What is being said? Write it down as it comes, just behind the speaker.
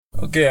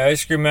Okay,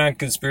 Ice Cream Man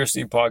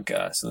Conspiracy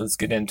Podcast. So let's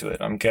get into it.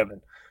 I'm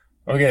Kevin.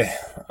 Okay,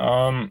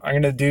 I'm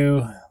gonna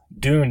do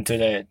Dune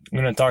today. I'm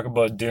gonna talk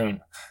about Dune.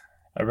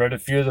 I read a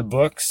few of the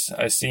books.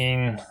 I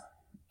seen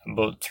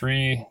about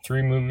three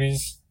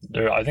movies.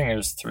 I think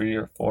there's 3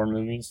 or 4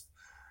 movies.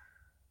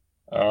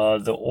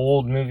 The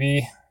old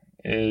movie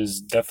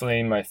is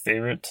definitely my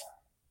favorite.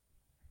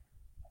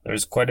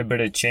 There's quite a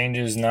bit of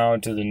changes now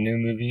to the new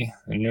movie.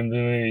 The new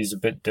movie is a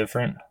bit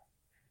different.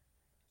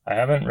 I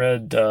haven't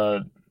read.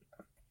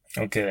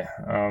 Okay.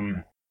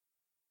 I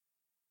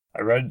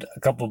read a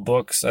couple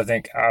books, I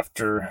think,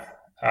 after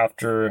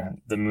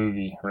the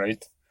movie,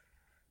 right?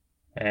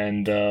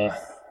 And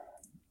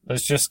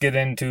let's just get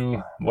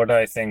into what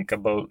I think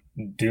about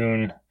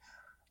Dune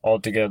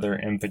altogether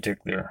in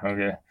particular.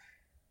 Okay.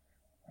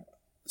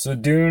 So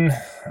Dune,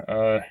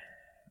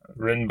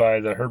 written by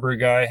the Herbert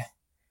guy,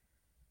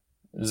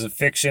 is a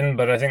fiction,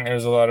 but I think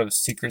there's a lot of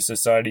secret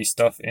society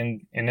stuff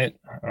in it.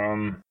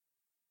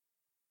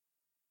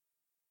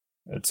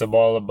 It's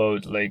all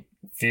about like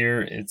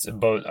fear.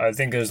 I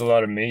think there's a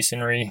lot of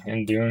masonry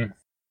in Dune.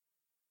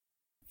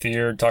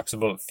 Fear talks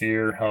about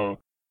fear, how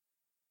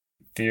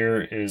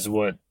fear is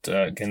what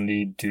can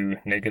lead to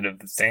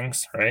negative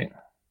things, right?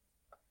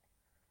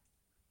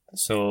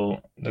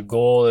 So the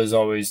goal is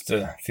always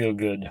to feel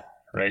good,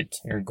 right?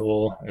 Your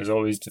goal is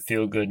always to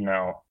feel good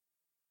now.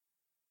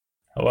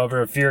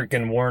 However, fear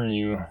can warn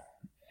you,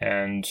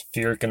 and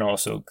fear can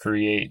also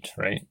create,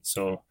 right?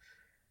 So,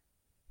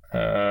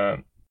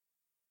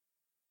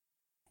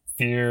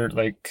 fear,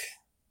 like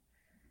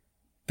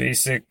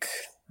basic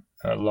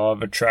law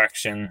of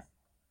attraction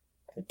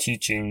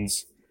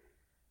teachings,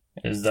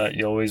 is that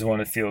you always want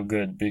to feel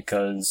good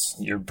because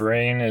your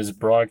brain is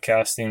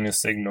broadcasting a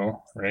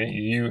signal, right?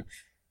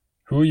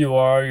 Who you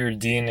are, your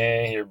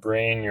DNA, your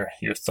brain,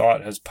 your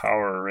thought has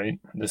power, right?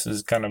 This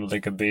is kind of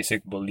like a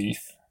basic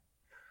belief,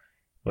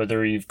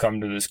 whether you've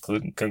come to this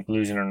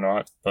conclusion or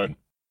not, but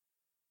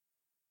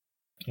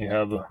you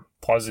have a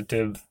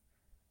positive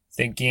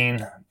thinking,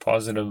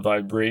 positive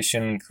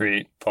vibration,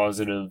 create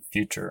positive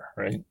future,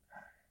 right?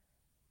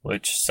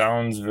 Which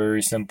sounds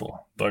very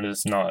simple, but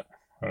it's not,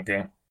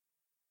 okay?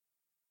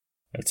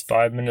 It's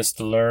 5 minutes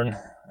to learn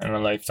and a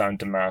lifetime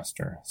to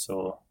master.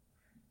 So,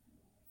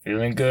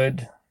 feeling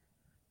good,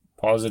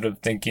 positive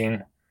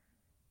thinking,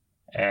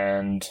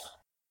 and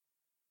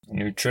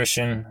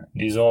nutrition,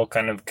 these all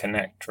kind of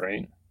connect,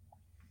 right?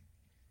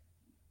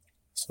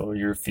 So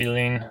your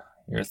feeling,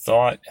 your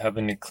thought,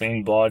 having a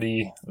clean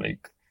body,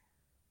 like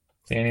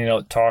cleaning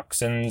out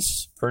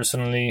toxins.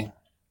 Personally,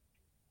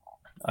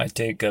 I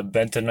take a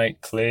bentonite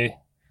clay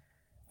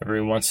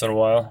every once in a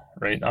while,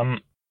 right? I've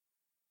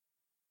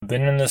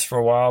been in this for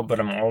a while, but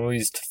I'm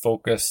always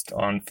focused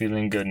on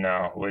feeling good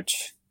now,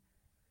 which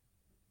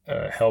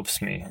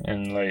helps me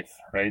in life,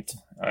 right?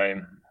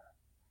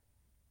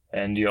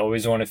 And you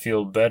always want to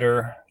feel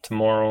better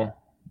tomorrow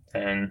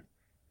than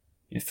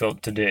you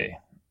felt today.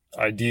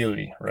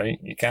 Ideally, right?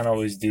 You can't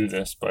always do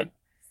this, but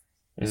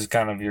this is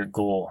kind of your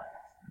goal,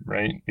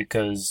 right?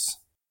 Because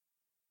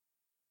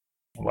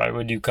why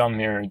would you come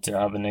here to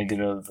have a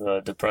negative,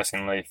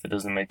 depressing life? It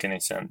doesn't make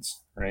any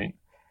sense, right?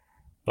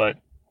 But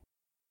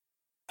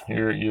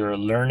you're a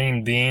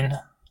learning being,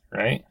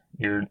 right?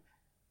 You're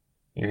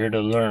here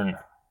to learn.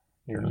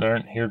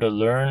 Here to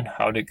learn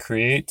how to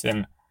create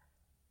and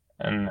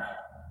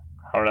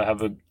how to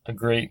have a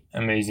great,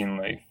 amazing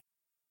life.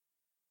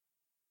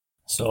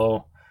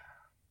 So,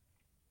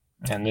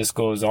 and this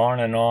goes on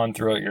and on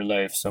throughout your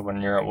life. So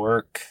when you're at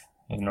work,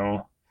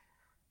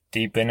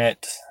 deep in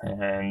it,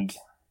 and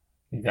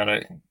you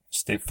gotta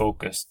stay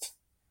focused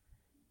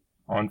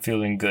on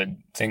feeling good.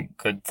 Think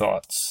good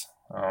thoughts.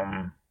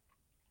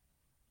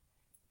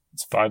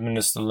 It's 5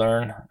 minutes to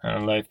learn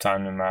and a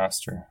lifetime to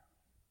master.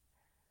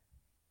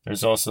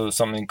 There's also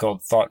something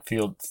called thought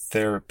field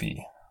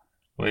therapy,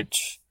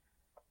 which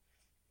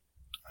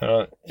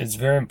it's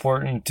very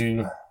important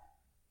to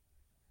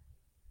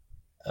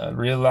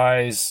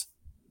realize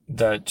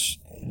that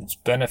it's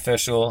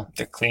beneficial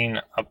to clean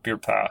up your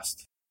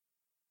past.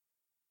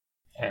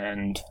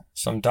 And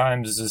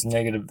sometimes this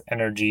negative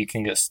energy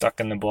can get stuck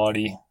in the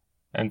body,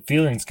 and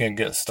feelings can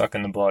get stuck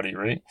in the body,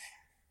 right?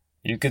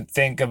 You could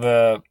think of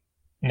a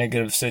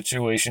negative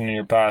situation in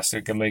your past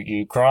that can make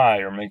you cry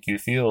or make you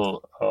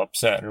feel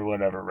upset or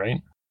whatever,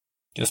 right?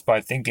 Just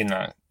by thinking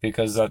that,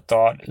 because that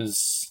thought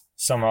is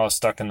somehow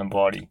stuck in the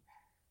body.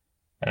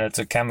 And it's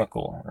a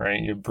chemical,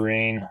 right? Your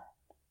brain,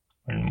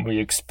 when we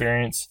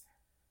experience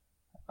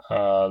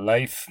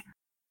life,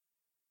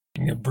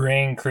 your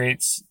brain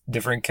creates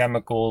different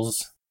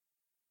chemicals,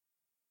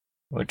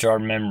 which are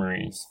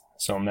memories.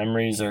 So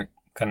memories are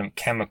kind of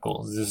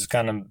chemicals. This is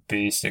kind of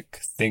basic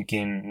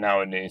thinking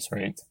nowadays,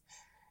 right?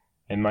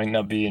 It might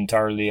not be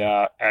entirely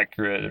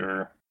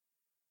accurate,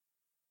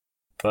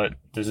 but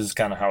this is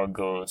kind of how it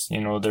goes.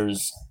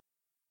 There's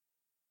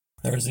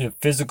the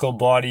physical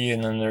body,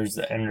 and then there's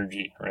the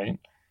energy, right?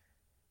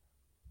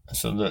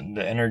 So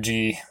the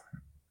energy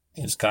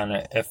is kind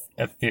of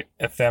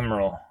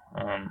ephemeral.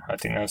 I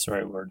think that's the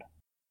right word.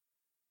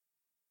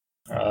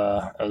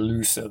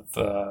 Elusive.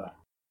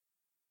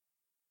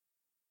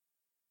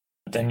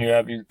 Then you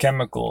have your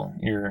chemical,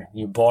 your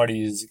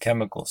body is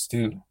chemicals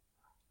too.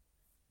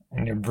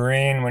 And your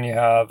brain, when you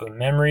have a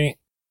memory,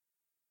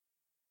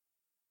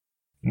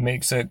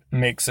 makes a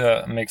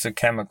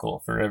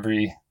chemical for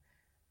every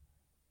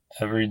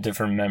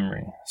different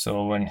memory.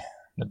 So when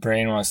the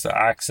brain wants to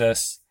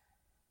access,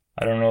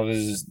 I don't know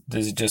if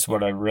this is just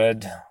what I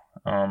read.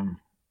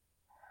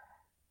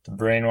 The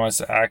brain wants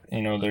to act,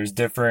 there's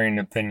differing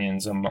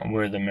opinions on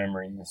where the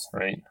memory is,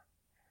 right?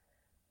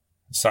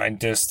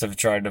 Scientists have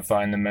tried to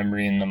find the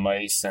memory in the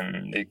mice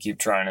and they keep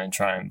trying and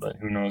trying, but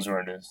who knows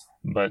where it is.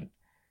 But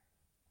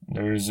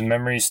there's a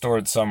memory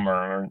stored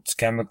somewhere, or it's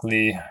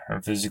chemically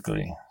or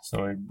physically.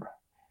 So your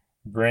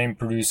brain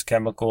produces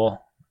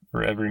chemical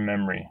for every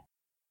memory.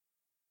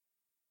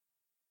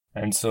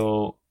 And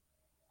so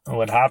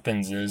what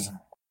happens is,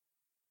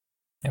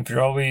 if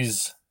you're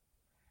always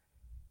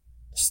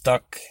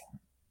stuck,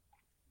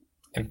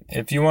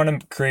 if you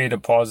want to create a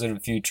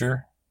positive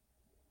future,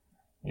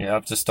 you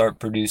have to start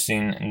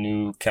producing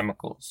new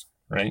chemicals,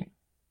 right?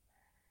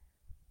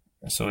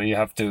 So you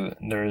have to,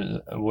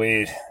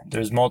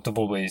 there's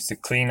multiple ways to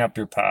clean up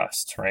your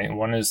past, right?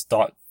 One is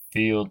thought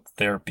field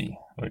therapy,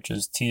 which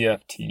is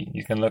TFT.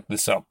 You can look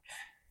this up.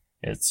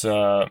 It's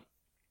a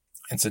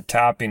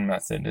tapping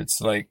method. It's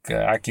like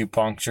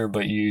acupuncture,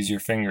 but you use your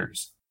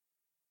fingers.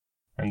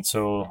 And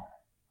so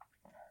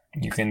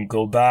you can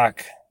go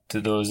back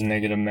to those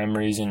negative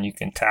memories and you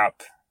can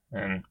tap,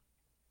 and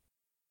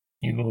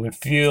you will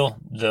feel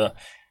the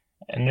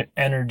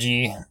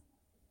energy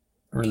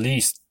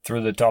released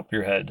through the top of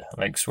your head.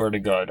 Like, swear to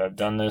God, I've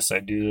done this, I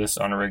do this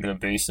on a regular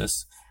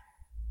basis.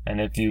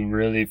 And if you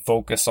really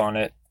focus on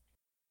it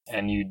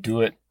and you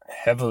do it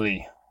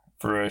heavily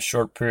for a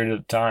short period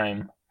of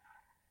time,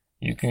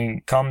 you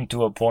can come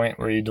to a point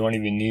where you don't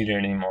even need it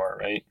anymore,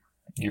 right?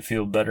 You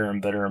feel better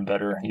and better and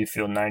better. You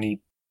feel 90%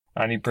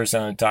 of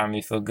the time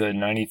you feel good,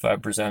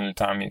 95% of the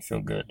time you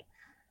feel good.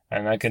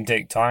 And that can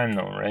take time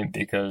though, right?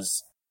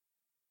 Because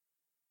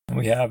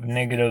we have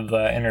negative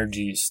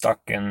energy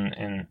stuck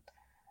in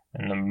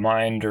the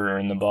mind or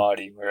in the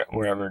body,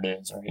 wherever it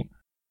is, right?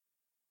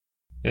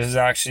 This is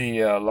actually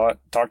a lot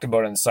talked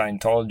about in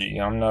Scientology.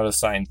 I'm not a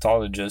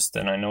Scientologist,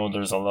 and I know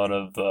there's a lot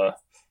of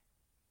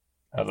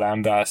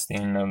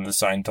lambasting of the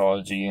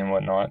Scientology and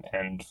whatnot,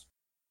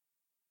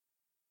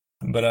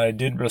 but I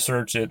did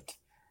research it,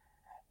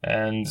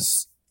 and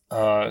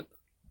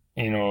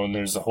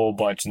there's a whole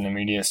bunch in the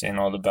media saying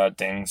all the bad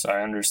things.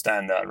 I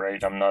understand that,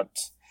 right?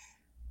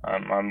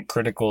 I'm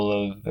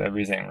critical of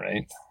everything,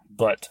 right?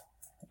 But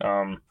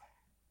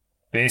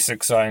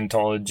basic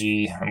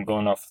Scientology, I'm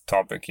going off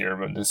topic here,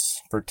 but this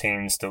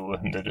pertains to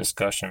the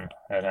discussion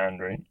at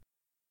hand, right?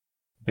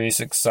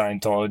 Basic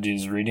Scientology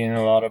is reading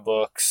a lot of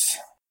books,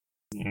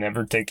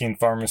 never taking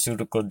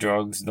pharmaceutical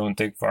drugs, don't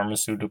take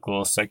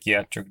pharmaceutical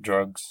psychiatric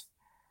drugs.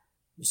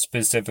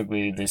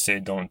 Specifically, they say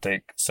don't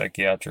take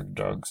psychiatric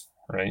drugs,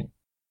 right?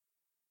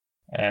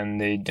 And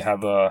they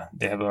have a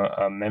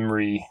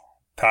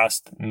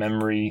past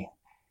memory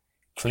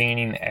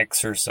cleaning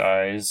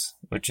exercise,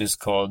 which is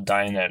called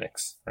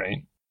Dianetics,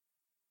 right?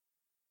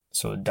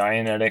 So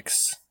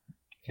Dianetics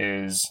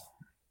is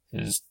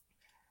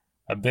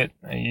a bit,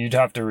 you'd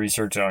have to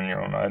research it on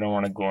your own. I don't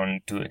want to go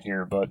into it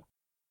here, but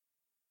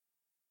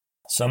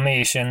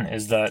summation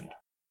is that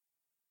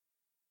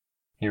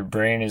your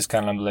brain is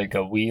kind of like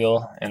a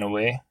wheel in a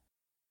way,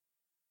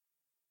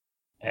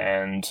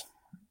 and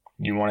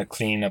you want to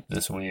clean up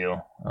this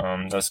wheel.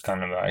 That's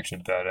kind of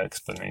actually a bad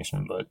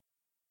explanation, but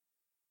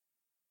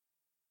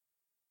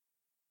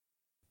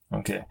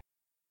okay.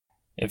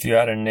 If you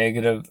had a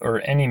negative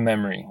or any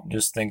memory,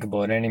 just think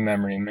about any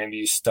memory. Maybe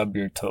you stub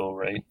your toe,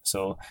 right?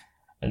 So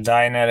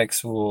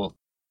Dianetics will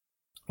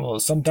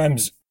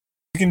sometimes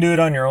you can do it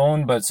on your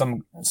own, but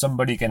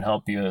somebody can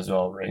help you as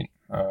well, right?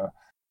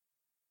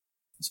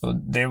 So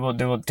they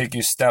will take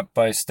you step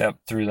by step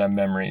through that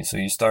memory. So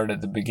you start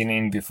at the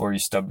beginning before you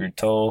stub your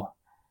toe,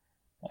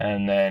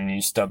 and then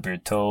you stub your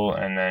toe,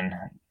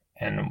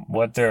 and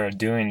what they're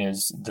doing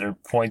is they're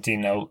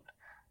pointing out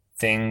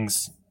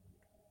things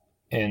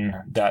in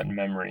that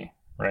memory,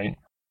 right?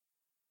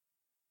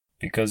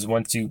 Because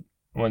once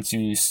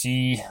you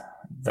see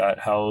that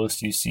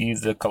house, you see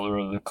the color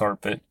of the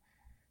carpet,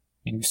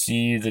 you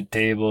see the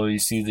table, you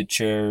see the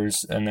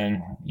chairs, and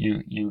then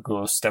you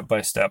go step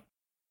by step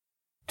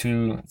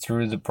through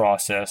the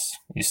process.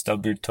 You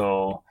stub your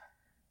toe,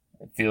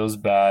 it feels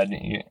bad,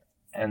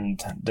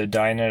 and the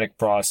Dianetic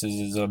process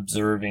is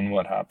observing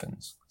what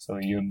happens. So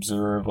you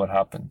observe what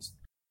happens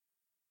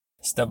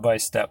step by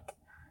step.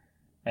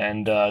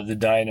 And the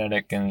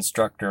Dianetic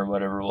instructor,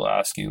 whatever, will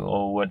ask you,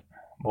 oh, what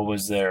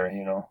was there,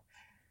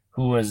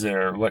 who was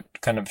there,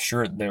 what kind of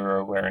shirt they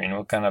were wearing,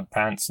 what kind of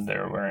pants they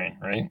were wearing,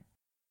 right?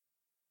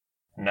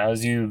 And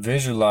as you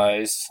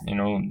visualize,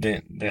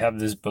 they have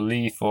this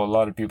belief, or a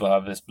lot of people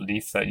have this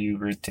belief, that you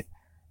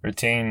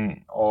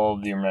retain all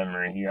of your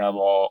memory. You have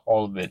all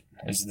of it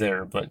is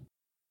there, but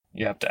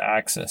you have to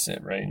access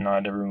it, right?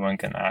 Not everyone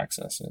can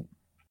access it.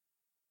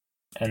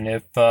 And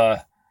if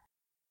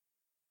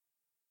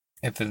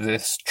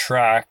this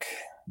track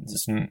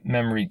this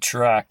memory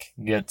track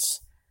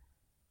gets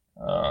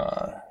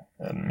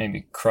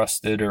maybe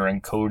crusted or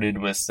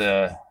encoded with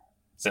the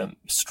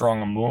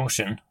strong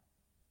emotion,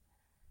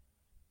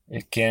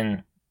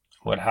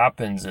 what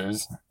happens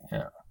is,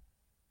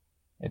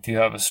 if you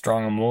have a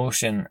strong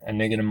emotion, a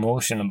negative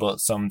emotion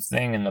about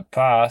something in the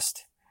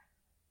past,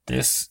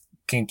 this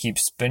can keep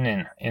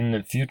spinning in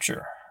the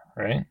future,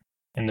 right?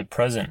 In the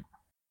present.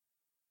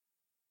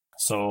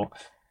 So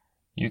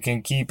you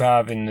can keep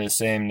having the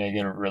same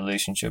negative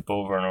relationship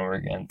over and over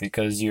again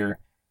because you're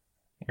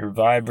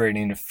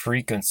vibrating the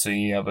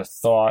frequency of a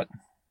thought,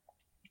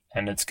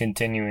 and it's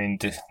continuing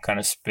to kind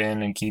of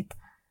spin and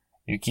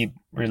you keep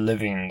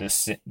reliving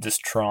this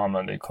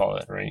trauma, they call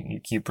it, right? You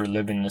keep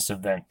reliving this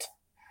event,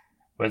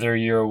 whether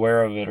you're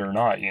aware of it or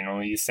not.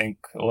 You think,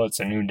 oh, it's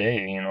a new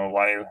day,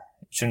 why it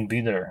shouldn't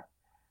be there,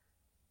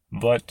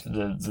 but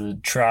the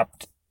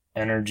trapped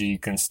energy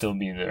can still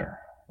be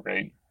there,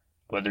 right?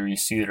 Whether you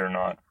see it or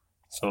not.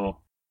 So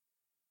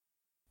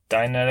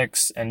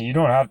Dianetics, and you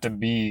don't have to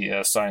be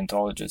a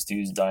Scientologist to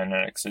use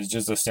Dianetics. It's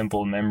just a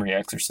simple memory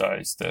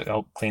exercise to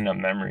help clean up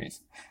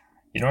memories.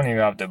 You don't even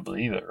have to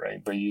believe it,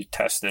 right? But you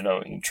test it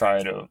out, you try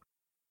it out.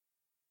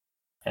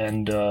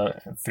 And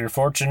if you're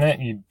fortunate,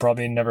 you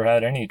probably never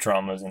had any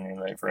traumas in your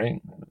life,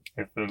 right?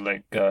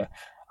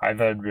 I've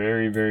had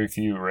very, very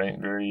few, right?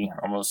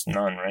 Almost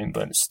none, right?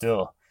 But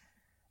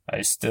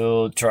I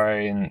still try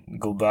and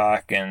go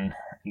back and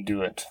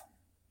do it.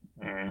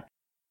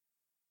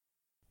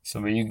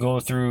 So you go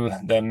through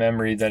that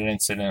memory, that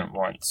incident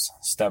once,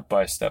 step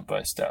by step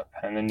by step,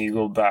 and then you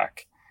go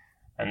back.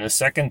 And the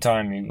second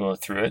time you go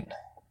through it,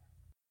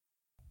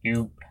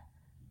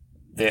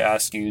 they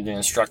ask you, the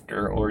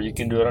instructor, or you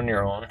can do it on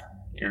your own.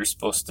 You're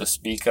supposed to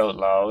speak out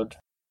loud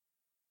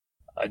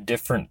a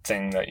different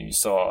thing that you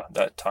saw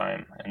that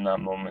time in that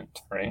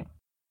moment, right?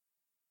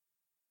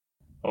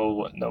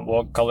 Oh,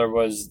 what color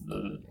was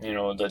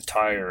the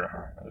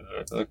tire,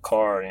 the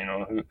car,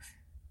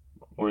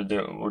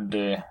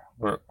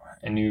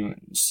 and you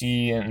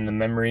see in the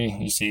memory,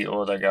 you see,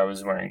 oh, that guy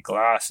was wearing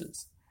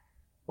glasses.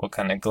 What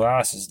kind of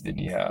glasses did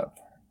he have?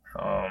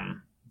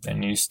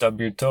 Then you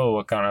stub your toe.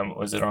 What kind of,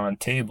 was it on a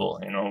table?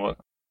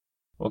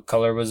 What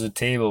color was the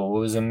table? What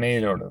was it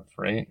made out of,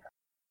 right?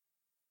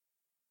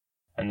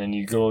 And then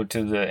you go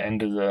to the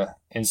end of the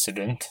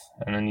incident,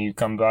 and then you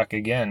come back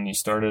again. You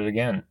start it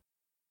again.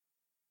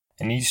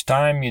 And each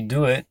time you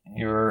do it,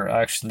 you're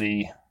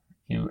adding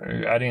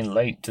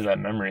light to that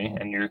memory,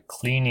 and you're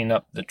cleaning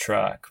up the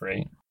track,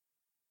 right?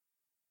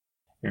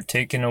 You're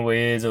taking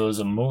away those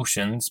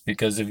emotions,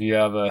 because if you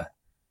have a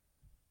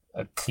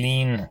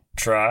clean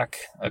track,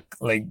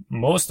 like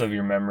most of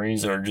your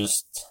memories are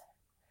just,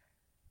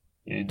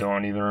 you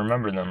don't even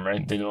remember them,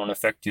 right? They don't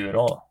affect you at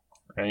all,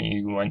 right?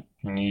 You went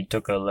and you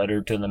took a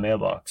letter to the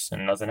mailbox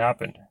and nothing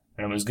happened,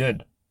 and it was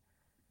good.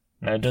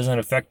 And that doesn't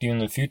affect you in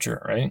the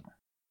future, right?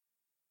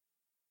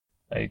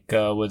 Like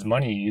with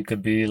money, you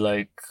could be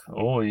like,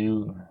 oh,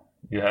 you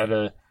had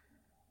a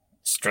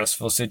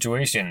stressful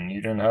situation,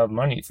 you didn't have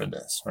money for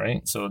this,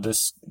 right? So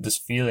this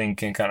feeling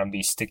can kind of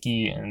be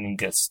sticky and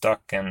get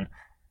stuck and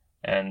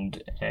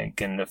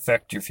can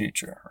affect your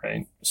future,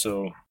 right?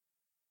 So,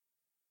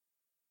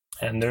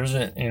 and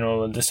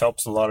this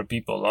helps a lot of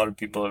people. A lot of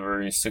people are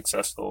very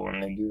successful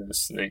when they do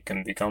this. They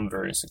can become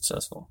very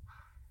successful.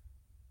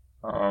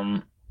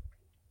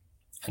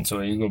 And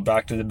so you go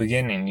back to the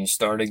beginning, you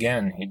start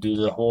again, you do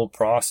the whole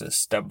process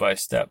step by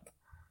step.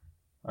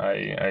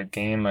 I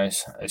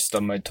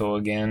stubbed my toe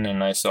again,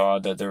 and I saw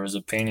that there was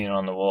a painting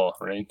on the wall,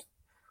 right?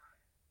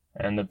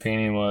 And the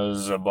painting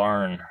was a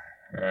barn,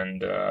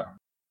 and there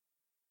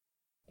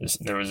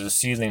was a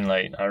ceiling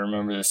light. I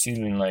remember the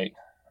ceiling light,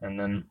 and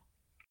then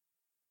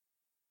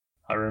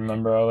I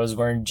remember I was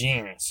wearing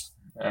jeans,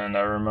 and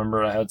I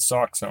remember I had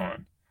socks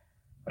on,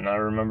 and I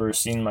remember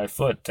seeing my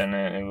foot, and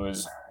it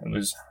was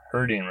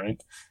hurting,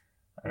 right?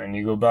 And then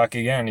you go back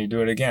again, you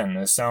do it again.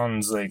 It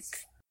sounds like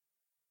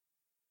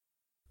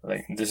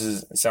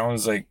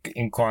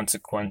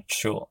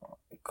inconsequential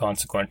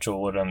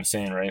what I'm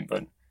saying, right?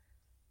 But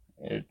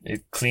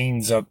it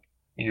cleans up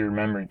your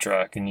memory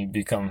track, and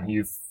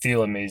you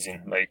feel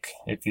amazing. Like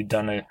if you've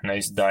done a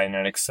nice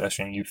Dianetics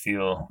session, you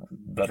feel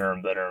better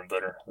and better and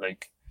better.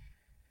 Like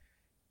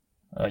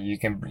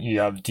you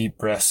have deep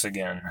breaths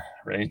again,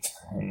 right?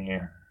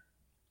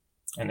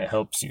 And it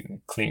helps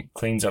you,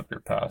 cleans up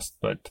your past.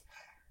 But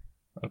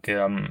okay,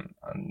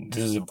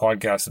 this is a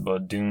podcast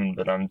about Dune,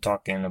 but I'm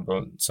talking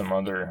about some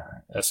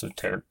other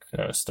esoteric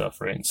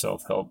stuff, right?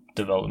 Self-help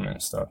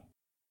development stuff.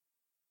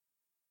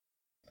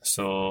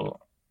 So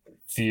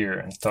fear,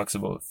 it talks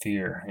about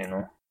fear,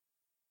 and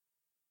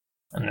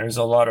there's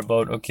a lot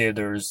about, okay,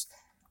 there's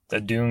the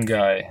Dune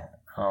guy,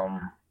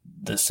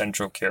 the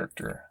central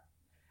character,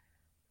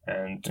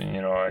 and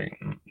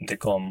they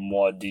call him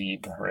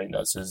Muad'Dib, right?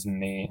 That's his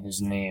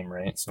name,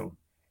 right? So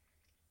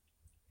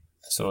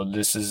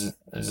there's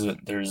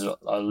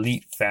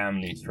elite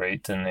families,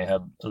 right? And they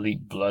have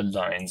elite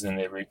bloodlines, and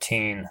they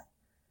retain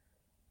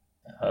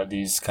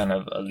these kind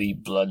of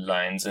elite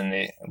bloodlines, and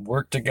they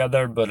work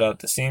together, but at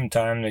the same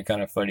time they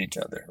kind of fight each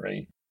other,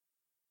 right?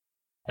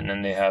 And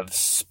then they have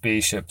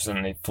spaceships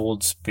and they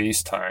fold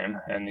space-time,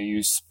 and they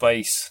use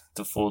spice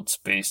to fold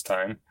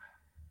space-time.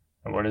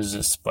 And what is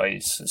this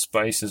spice?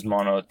 Spice is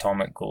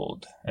monoatomic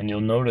gold. And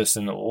you'll notice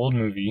in the old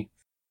movie,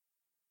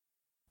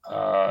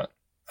 I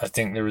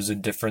think there was a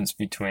difference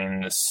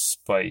between the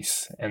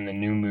spice and the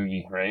new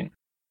movie, right?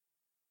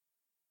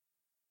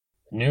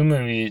 The new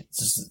movie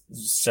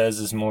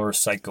says it's more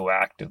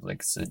psychoactive,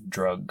 like it's a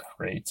drug,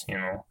 right?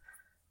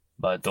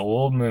 But the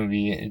old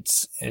movie,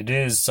 it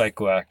is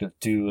psychoactive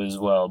too as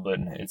well, but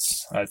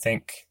I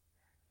think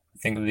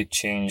they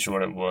changed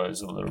what it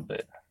was a little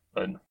bit.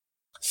 But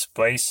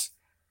spice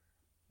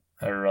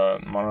or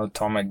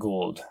monatomic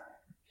gold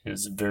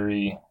is a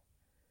very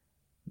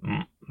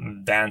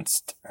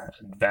advanced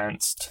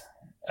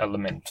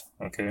element.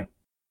 Okay,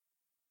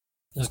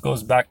 this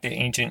goes back to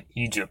ancient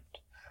Egypt.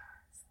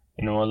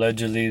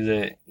 Allegedly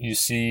that you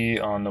see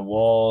on the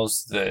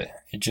walls, the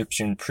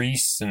Egyptian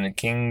priests and the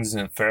kings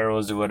and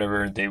pharaohs or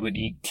whatever, they would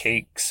eat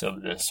cakes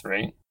of this,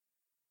 right?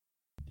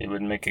 They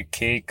would make a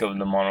cake of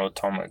the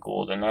monoatomic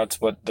gold, and that's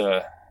what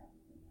a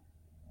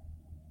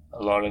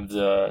lot of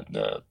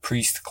the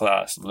priest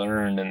class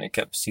learned, and they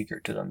kept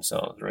secret to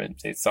themselves, right?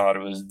 They thought it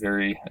was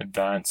very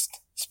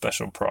advanced,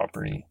 special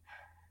property.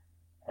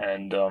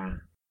 And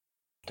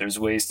there's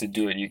ways to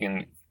do it. You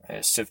can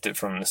sift it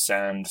from the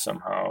sand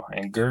somehow.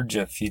 And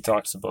Gurdjieff, he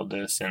talks about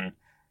this in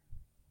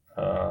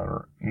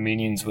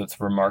Meetings with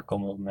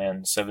Remarkable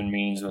Men, 7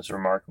 Meetings with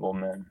Remarkable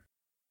Men.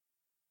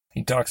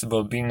 He talks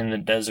about being in the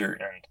desert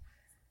and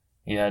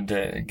he had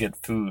to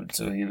get food,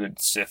 so he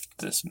would sift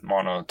this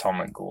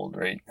monoatomic gold,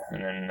 right?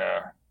 And then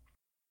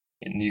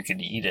and you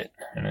could eat it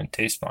and it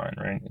tastes fine,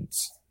 right?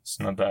 It's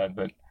not bad,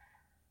 but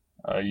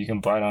you can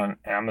buy it on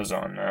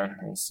Amazon, man.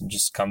 It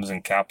just comes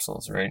in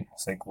capsules, right?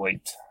 It's like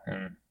white.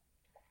 And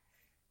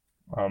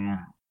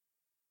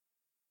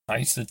I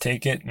used to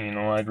take it,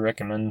 I'd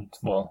recommend,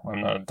 well,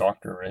 I'm not a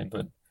doctor, right?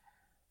 But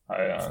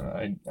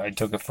I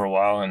took it for a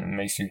while, and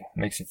it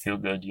makes you feel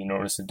good. You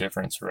notice a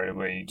difference right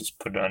away. You just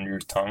put it under your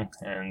tongue,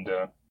 and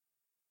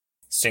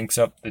syncs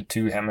up the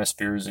 2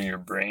 hemispheres of your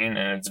brain,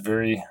 and it's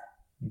very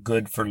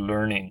good for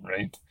learning,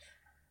 right?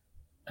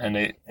 And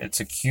it's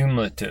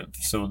accumulative.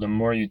 So the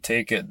more you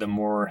take it, the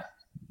more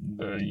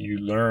you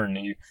learn.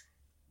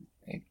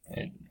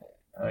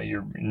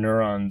 Your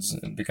neurons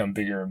become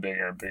bigger and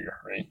bigger and bigger,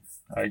 right?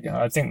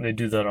 I think they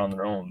do that on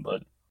their own,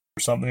 but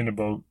there's something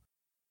about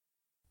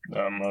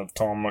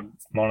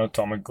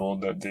monatomic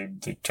gold that they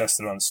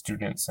tested on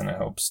students, and it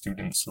helps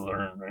students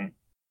learn, right?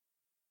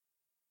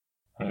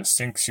 And it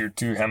syncs your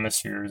 2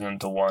 hemispheres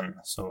into one,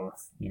 so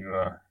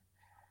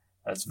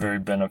that's very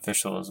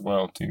beneficial as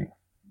well too.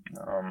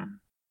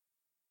 And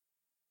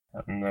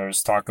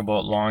there's talk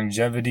about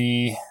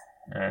longevity,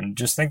 and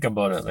just think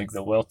about it, like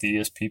the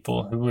wealthiest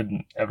people, who would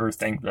ever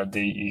think that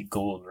they eat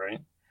gold, right?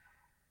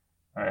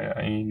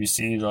 You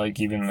see, like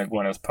even like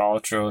Gwyneth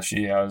Paltrow,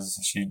 she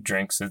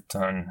drinks it,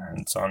 and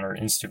it's on her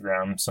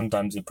Instagram.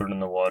 Sometimes they put it in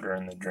the water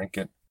and they drink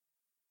it.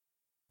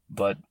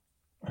 But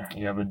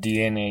you have a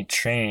DNA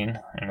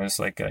chain, and it's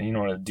like you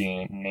know what a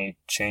DNA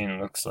chain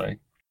looks like.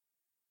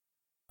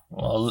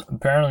 Well,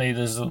 apparently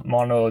this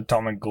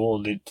monoatomic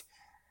gold,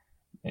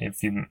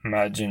 if you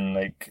imagine,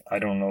 like, I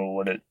don't know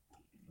what it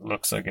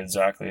looks like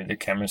exactly, the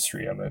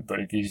chemistry of it, but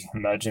if you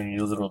imagine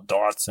these little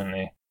dots,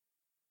 and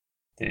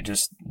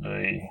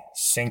they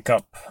sync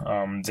up,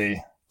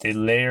 they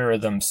layer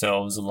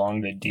themselves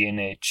along the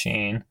DNA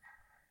chain,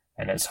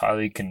 and it's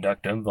highly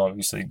conductive.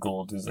 Obviously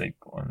gold is like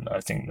I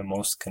think the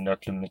most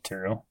conductive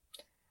material.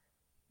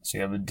 So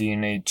you have a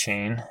DNA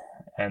chain,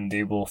 and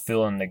they will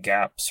fill in the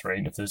gaps,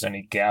 right? If there's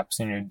any gaps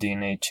in your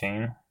DNA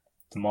chain,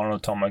 the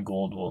monoatomic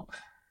gold will.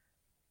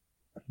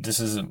 This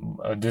is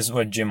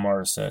what Jim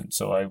Marrs said.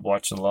 So I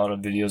watched a lot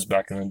of videos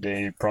back in the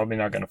day. Probably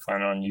not going to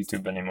find it on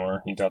YouTube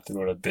anymore. You'd have to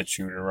go to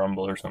BitChute or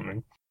Rumble or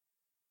something.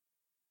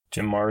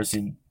 Jim Marrs,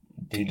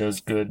 he does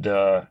good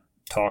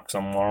talks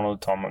on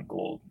monoatomic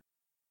gold.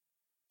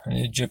 And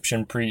the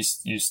Egyptian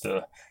priests used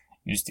to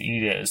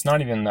eat it. It's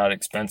not even that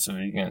expensive.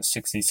 You can get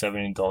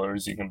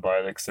 $60-$70. You can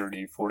buy like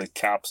 30-40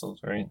 capsules,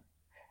 right?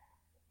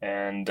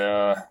 And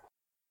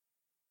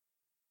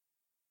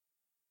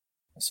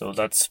so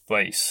that's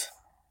spice.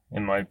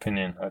 In my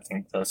opinion, I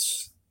think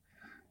that's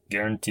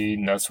guaranteed,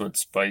 and that's what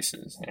spice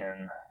is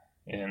in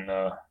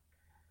the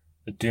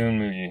Dune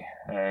movie.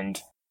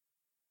 And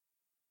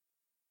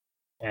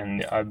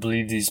I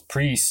believe these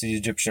priests, the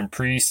Egyptian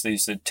priests, they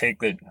used to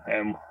take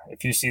and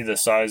if you see the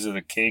size of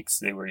the cakes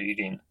they were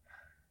eating,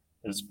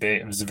 it was big.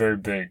 It was very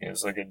big. It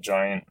was like a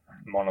giant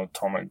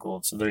monoatomic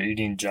gold. So they're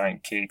eating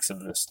giant cakes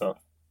of this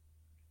stuff,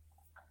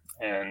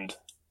 and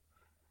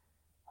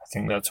I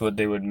think that's what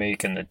they would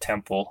make in the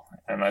temple,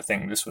 and I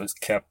think this was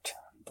kept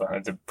by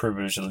the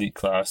privileged elite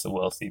class, the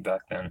wealthy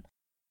back then.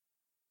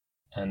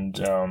 And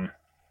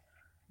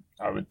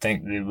I would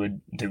think they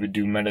would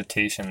do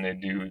meditation. They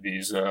do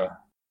these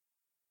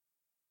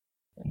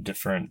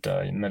different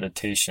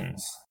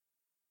meditations,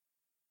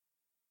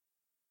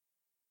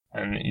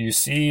 and you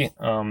see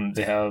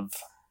they have,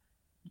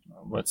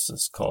 what's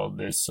this called?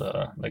 This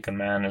like a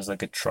man is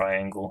like a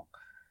triangle,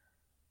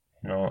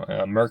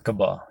 A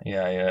Merkaba.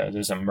 Yeah,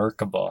 there's a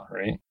Merkaba,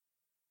 right?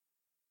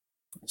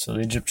 So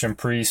the Egyptian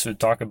priests would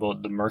talk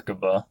about the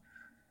Merkaba,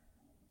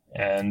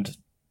 and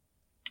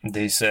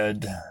they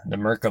said the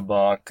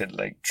Merkaba could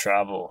like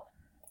travel,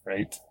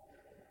 right?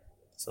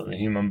 So the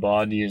human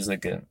body is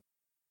like a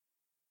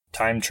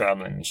time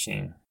traveling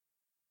machine.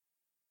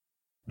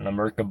 And the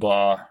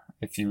Merkaba,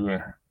 if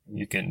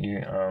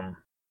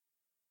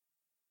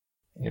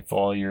if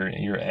all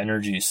your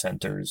energy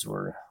centers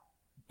were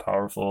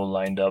powerful,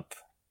 lined up,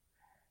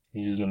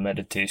 you do the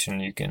meditation,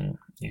 you can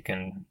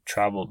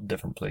travel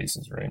different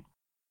places, right?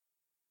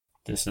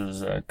 This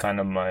is kind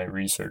of my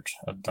research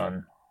I've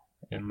done.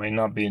 It might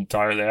not be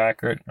entirely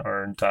accurate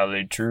or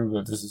entirely true,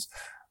 but this is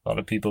a lot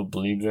of people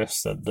believe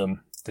this, that the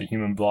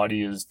human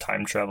body is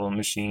time travel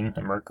machine,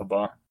 a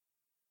Merkaba.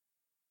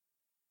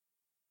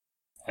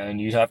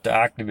 And you'd have to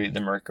activate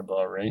the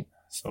Merkaba, right?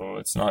 So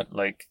it's not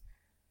like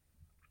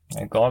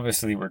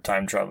obviously we're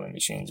time traveling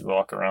machines. We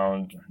walk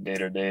around day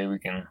to day, we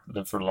can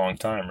live for a long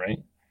time,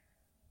 right?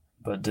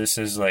 But this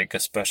is like a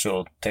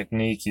special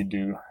technique you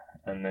do,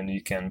 and then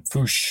you can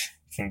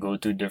go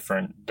to a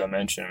different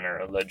dimension, or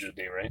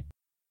allegedly, right?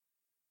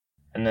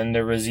 And then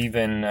there was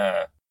even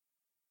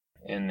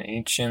in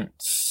ancient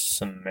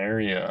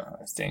Samaria,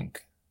 I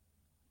think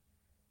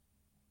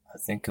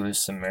it was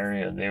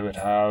Samaria, they would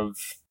have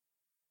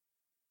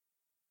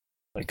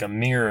like a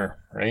mirror,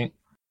 right?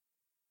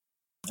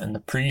 And the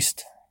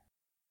priest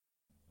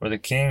or the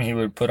king, he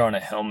would put on a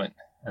helmet,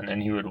 and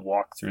then he would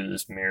walk through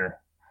this mirror.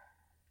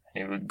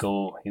 He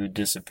would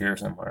disappear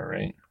somewhere,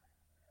 right?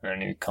 And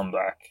then he would come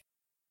back.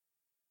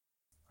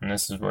 And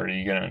this is where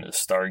you get into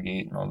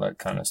Stargate and all that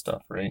kind of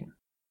stuff, right?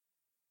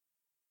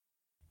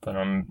 But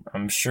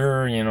I'm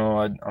sure,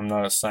 I'm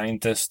not a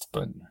scientist,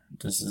 but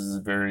this is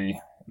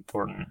very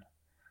important.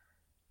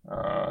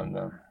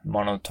 The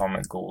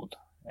monatomic gold.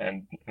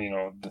 And,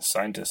 the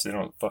scientists, they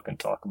don't fucking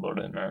talk about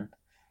it, man.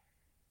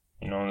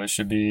 They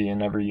should be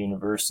in every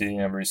university,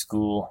 every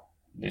school.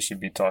 They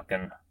should be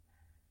talking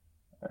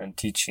and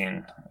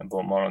teaching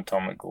about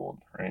monatomic gold,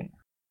 right?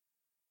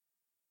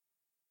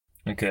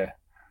 Okay.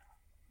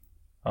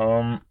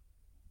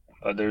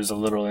 But there's a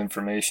little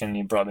information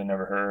you probably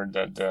never heard,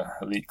 that the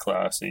elite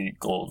class eat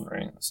gold,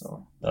 right?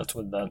 So that's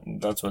what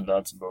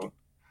that's about.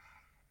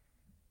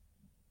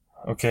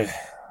 Okay,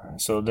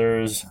 so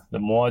there's the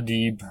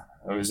Muad'Dib.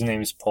 His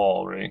name is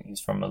Paul, right? He's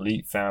from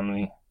elite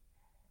family,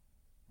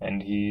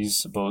 and he's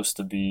supposed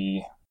to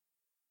be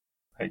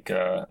like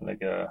a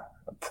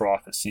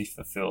prophecy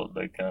fulfilled,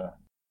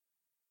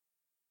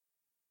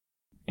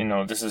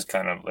 this is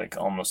kind of like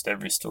almost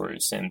every story,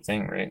 same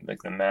thing, right?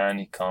 Like the man,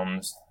 he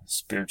comes,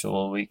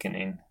 spiritual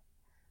awakening,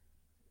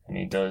 and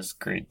he does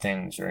great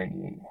things, right?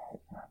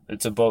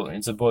 It's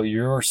about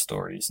your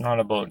story. It's not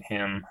about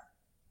him.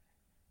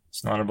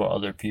 It's not about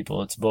other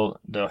people. It's about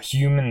the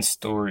human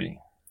story,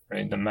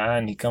 right? The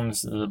man, he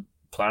comes to the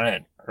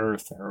planet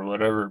Earth, or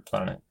whatever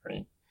planet,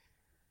 right?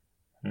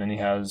 And then he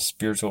has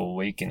spiritual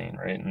awakening,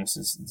 right? And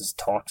this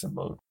talks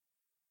about.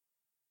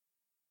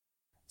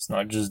 It's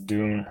not just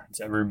Dune,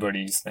 it's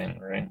everybody's thing,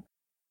 right?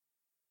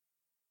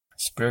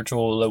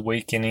 Spiritual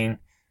awakening,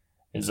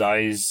 his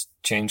eyes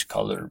change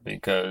color,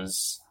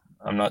 because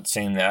I'm not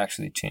saying they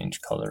actually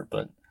change color,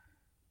 but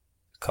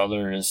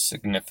color is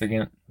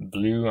significant.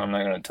 Blue, I'm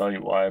not going to tell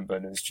you why,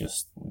 but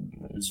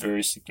it's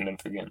very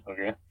significant,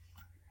 okay?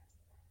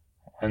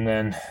 And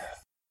then,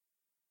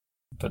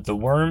 but the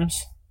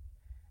worms,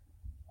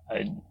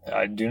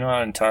 I do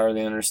not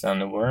entirely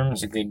understand the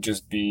worms. It could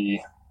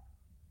be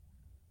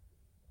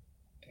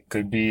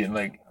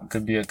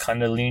a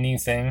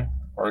Kundalini thing,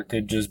 or it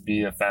could just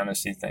be a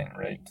fantasy thing,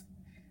 right?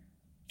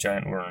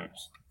 Giant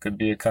worms. Could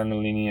be a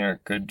Kundalini, or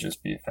it could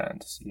just be a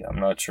fantasy. I'm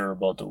not sure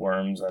about the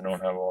worms. I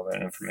don't have all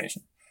that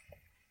information.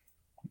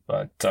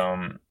 But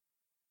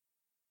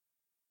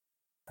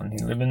when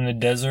he lived in the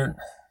desert,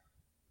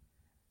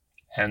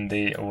 and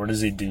what does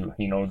he do?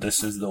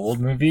 This is the old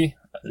movie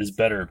is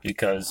better,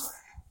 because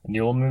in the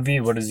old movie,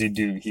 what does he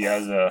do?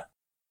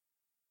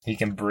 He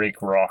can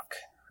break rock,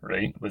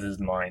 right, with his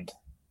mind.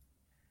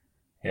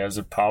 He has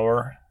a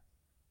power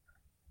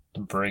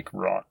to break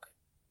rock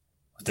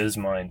with his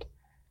mind,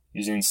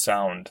 using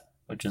sound,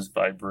 which is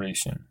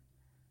vibration.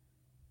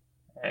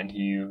 And he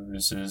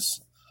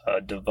uses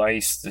a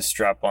device to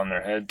strap on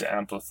their head to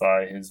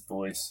amplify his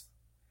voice,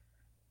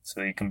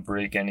 so he can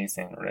break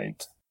anything,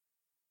 right?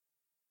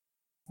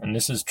 And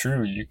this is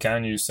true. You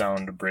can use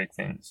sound to break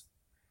things.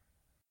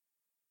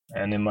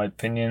 And in my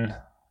opinion,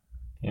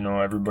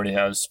 everybody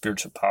has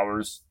spiritual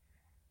powers.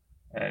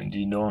 And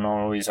you don't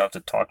always have to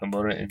talk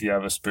about it. If you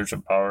have a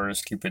spiritual power,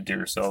 just keep it to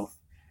yourself.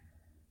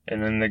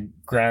 And in the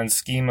grand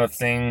scheme of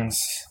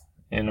things,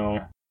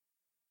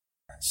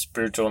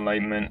 spiritual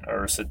enlightenment,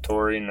 or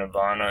Satori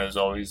Nirvana, is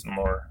always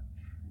more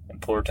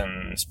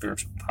important than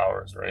spiritual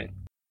powers, right?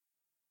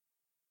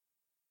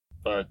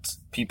 But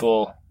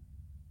people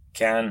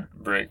can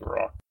break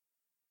rock.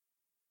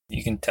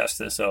 You can test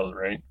this out,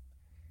 right?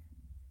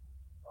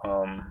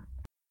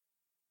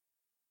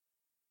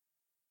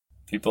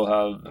 People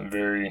have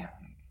very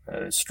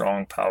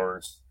strong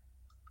powers.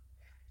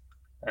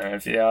 And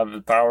if you have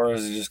the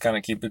powers, you just kind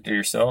of keep it to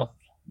yourself,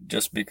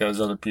 just because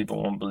other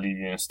people won't believe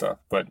you and stuff.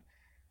 But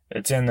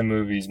it's in the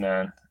movies,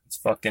 man. It's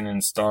fucking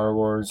in Star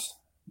Wars.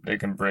 They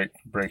can break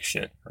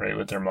shit right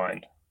with their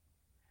mind,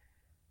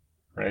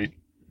 right?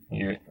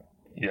 You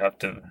you have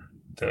to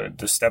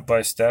the step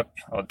by step.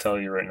 I'll tell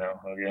you right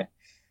now, okay?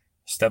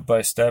 Step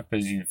by step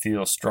is you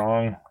feel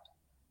strong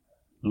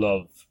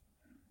love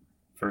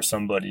for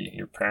somebody,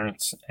 your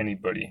parents,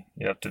 anybody.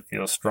 You have to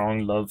feel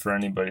strong love for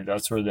anybody.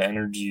 That's where the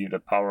energy, the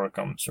power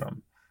comes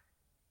from.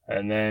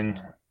 And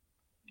then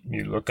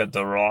you look at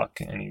the rock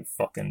and you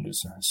fucking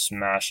just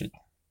smash it.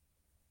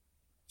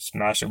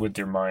 Smash it with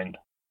your mind.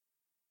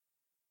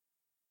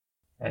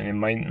 And it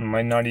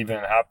might not even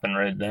happen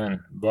right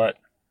then, but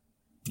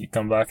you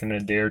come back in a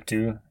day or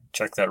two,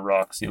 check that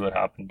rock, see what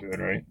happened to it,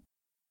 right?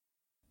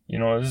 You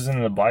know, this is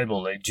in the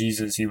Bible. Like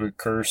Jesus, he would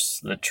curse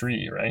the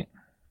tree, right?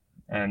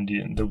 And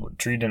the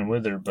tree didn't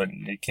wither, but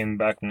it came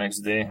back the next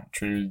day,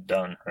 tree was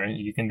done, right?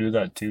 You can do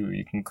that too.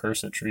 You can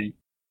curse a tree.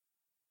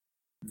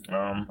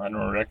 I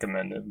don't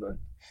recommend it, but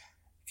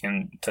you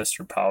can test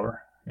your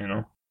power, you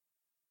know?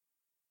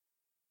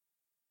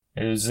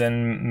 It was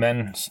in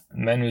men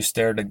who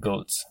stared at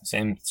goats.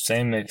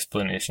 Same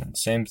explanation,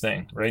 same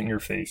thing, right in your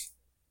face.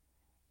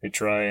 They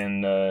try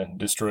and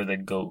destroy the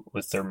goat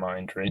with their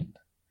mind, right?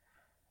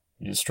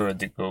 You destroyed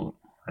the goat,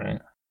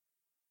 right?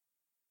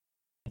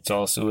 It's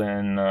also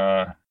in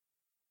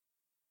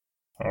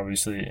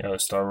obviously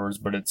Star Wars,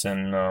 but it's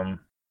in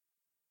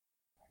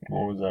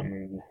what was that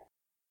movie?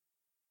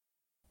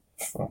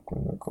 Fuck,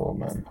 what was it called,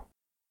 man?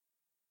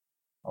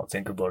 I'll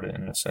think about it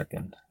in a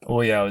second. Oh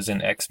yeah, it was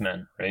in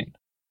X-Men, right?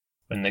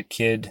 When the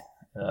kid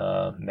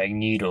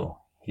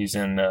Magneto, he's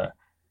in the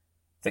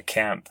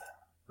camp,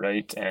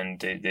 right? And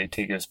they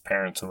take his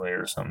parents away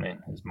or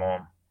something, his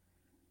mom.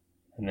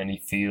 And then he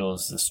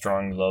feels the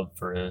strong love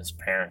for his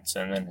parents,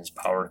 and then his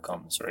power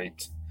comes,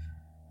 right?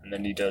 And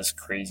then he does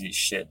crazy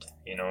shit,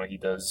 you know, he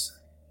can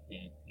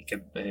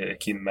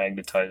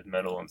magnetize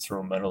metal and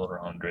throw metal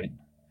around, right?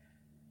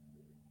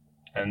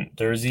 And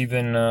there's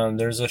even,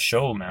 there's a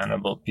show, man,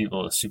 about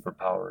people with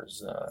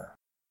superpowers.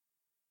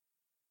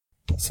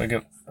 It's like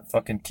a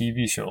fucking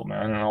TV show,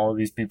 man, and all of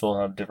these people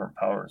have different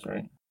powers,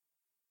 right?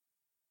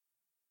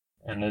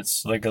 And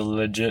it's like a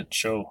legit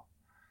show.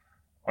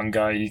 One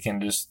guy, he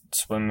can just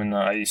swim in the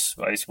ice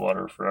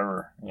water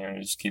forever. You know,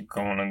 just keep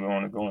going and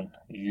going and going.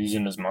 He's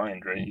using his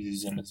mind, right?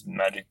 He's using his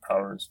magic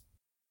powers.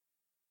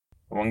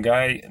 One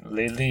guy,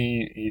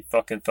 lately, he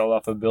fucking fell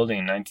off a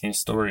building, 19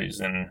 stories,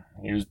 and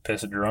he was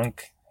pissed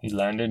drunk. He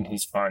landed,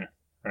 he's fine,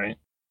 right?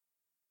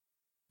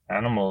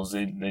 Animals,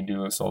 they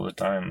do this all the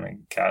time. Like,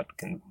 a cat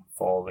can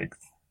fall, like,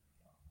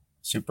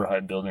 super high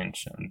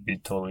buildings and be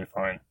totally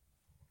fine.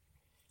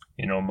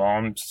 You know,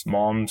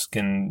 moms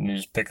can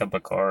just pick up a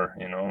car,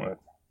 you know,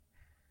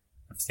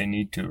 if they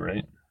need to,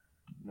 right?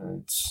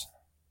 It's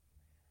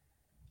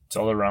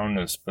all around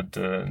us, but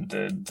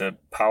the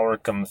power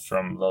comes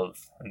from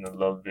love, and the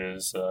love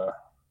is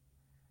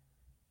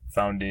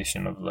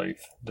foundation of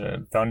life.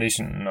 The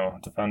foundation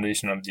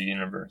of the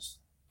universe.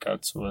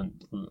 That's what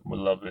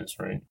love is,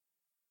 right?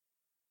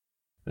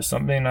 There's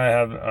something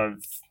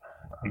I've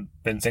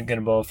been thinking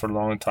about for a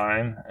long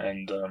time,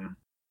 and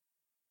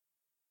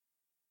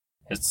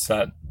it's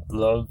that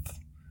love.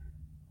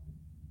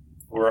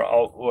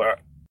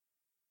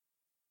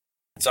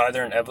 It's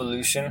either an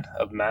evolution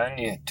of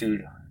man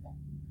to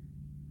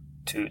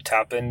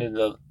tap into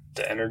the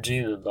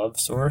energy, the love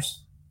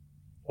source,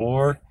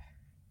 or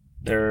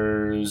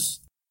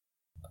there's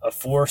a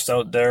force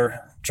out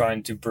there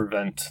trying to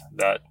prevent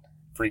that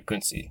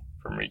frequency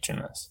from reaching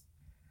us.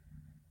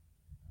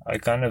 I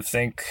kind of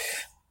think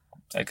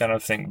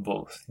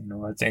both. You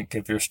know, I think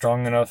if you're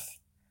strong enough,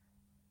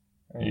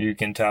 you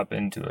can tap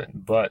into it,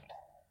 but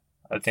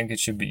I think it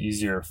should be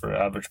easier for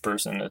an average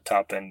person to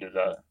tap into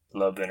that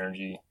love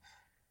energy.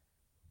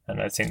 And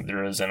I think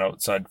there is an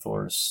outside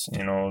force.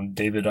 You know,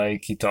 David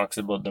Icke, he talks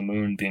about the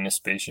moon being a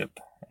spaceship,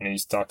 and he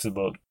talks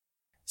about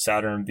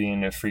Saturn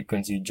being a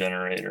frequency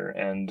generator.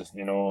 And,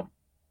 you know,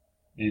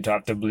 you'd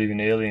have to believe in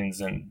aliens,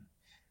 and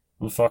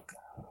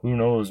who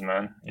knows,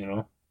 man, you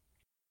know?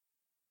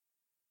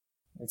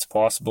 It's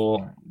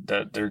possible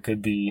that there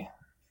could be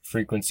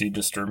frequency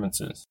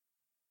disturbances,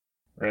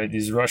 right?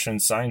 These Russian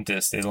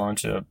scientists,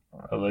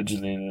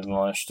 allegedly they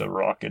launched a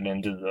rocket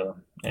into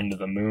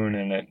the moon,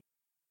 and it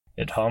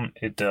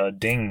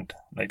dinged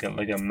like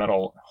a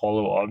metal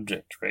hollow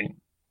object, right?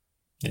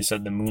 They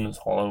said the moon is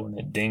hollow, and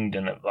it dinged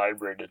and it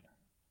vibrated.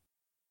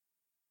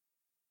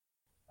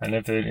 And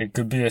if it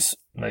could be a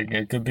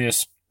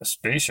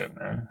spaceship,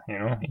 man, you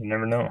know, you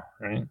never know,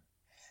 right?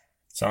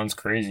 Sounds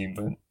crazy,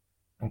 but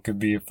it could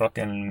be a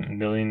fucking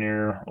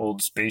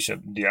millionaire-old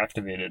spaceship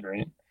deactivated,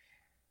 right?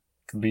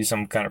 Could be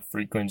some kind of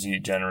frequency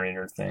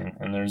generator thing.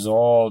 And there's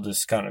all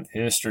this kind of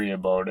history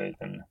about it,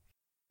 and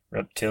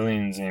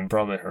reptilians, and you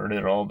probably heard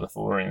it all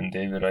before, and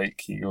David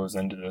Icke, he goes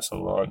into this a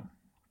lot.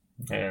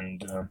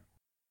 And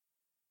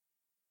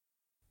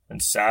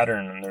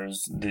Saturn, and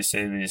they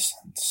say these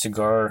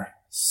cigar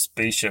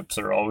spaceships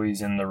are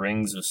always in the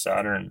rings of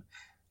Saturn,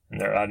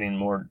 and they're adding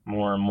more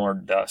and more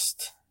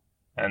dust.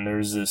 And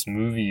there's this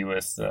movie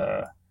with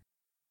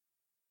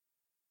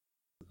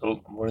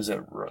what is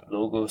it?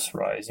 Logos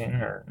Rising,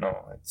 or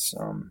no? It's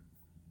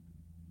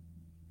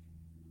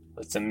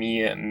with the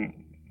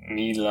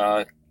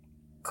Mila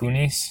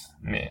Kunis,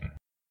 Mia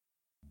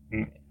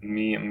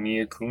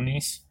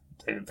Kunis,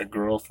 the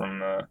girl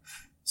from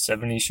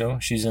 70s show.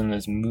 She's in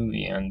this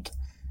movie, and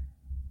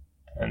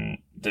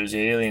there's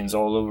aliens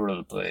all over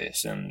the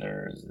place, and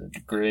there's the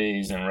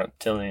greys and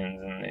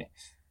reptilians,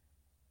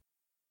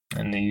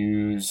 and they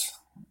use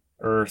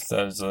Earth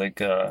as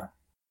like a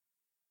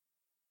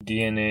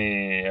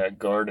DNA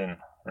garden,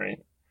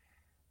 right?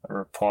 A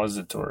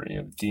repository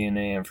of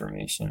DNA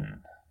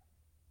information.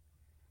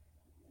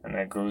 And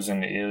that goes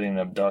into alien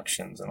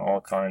abductions and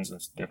all kinds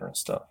of different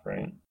stuff,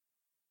 right?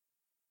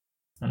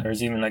 And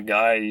there's even a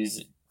guy,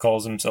 he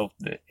calls himself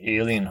the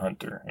alien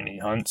hunter, and he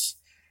hunts.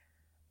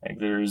 Like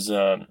there's,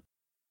 it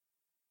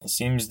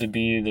seems to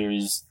be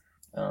there's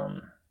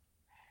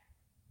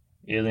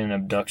alien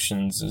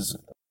abductions is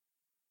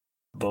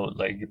about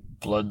like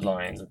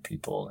bloodlines of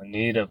people, and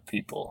native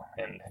people,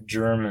 and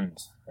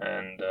Germans,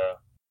 and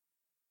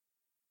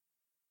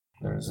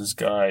there's this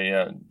guy,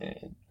 I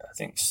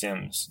think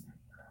Sims.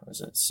 Was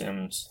it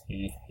Sims?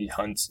 He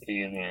hunts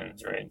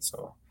aliens, right?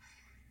 So,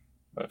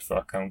 but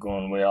fuck, I'm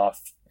going way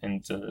off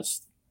into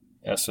this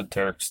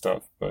esoteric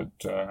stuff. But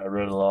I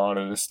read a lot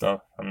of this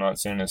stuff. I'm not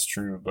saying it's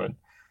true, but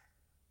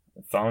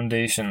the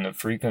foundation, the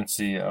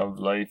frequency of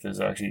life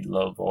is actually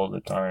love all the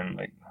time,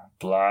 like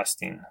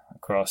blasting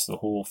across the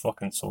whole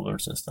fucking solar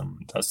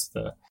system. That's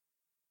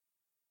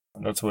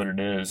what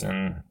it is.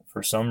 And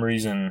for some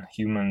reason,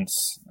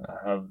 humans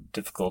have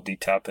difficulty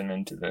tapping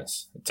into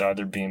this. It's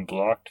either being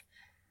blocked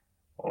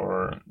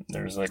or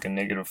there's like a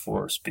negative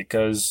force,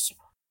 because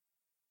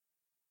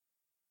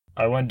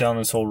I went down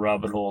this whole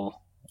rabbit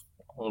hole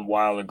a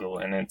while ago,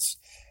 and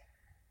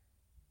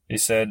they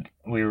said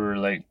we were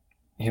like,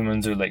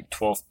 humans are like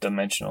 12th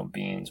dimensional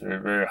beings. We're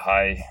very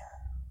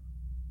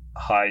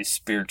high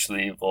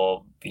spiritually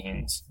evolved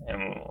beings,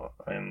 and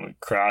we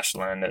crash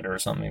landed or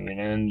something. We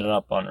ended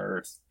up on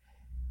Earth.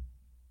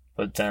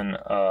 But then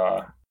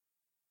a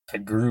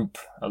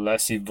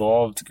less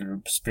evolved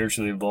group,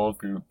 spiritually evolved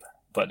group,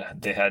 but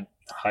they had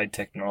high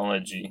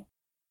technology.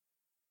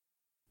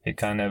 They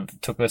kind of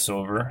took us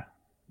over.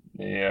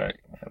 They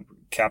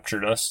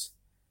captured us,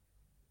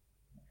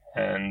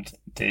 and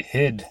they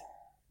hid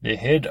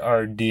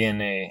our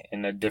DNA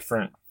in a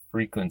different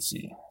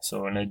frequency.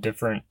 So in a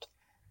different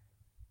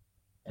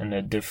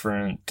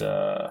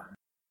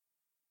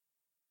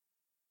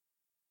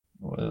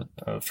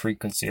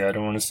frequency. I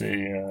don't want to say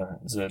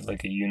is that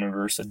like a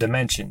universe, a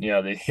dimension? Yeah,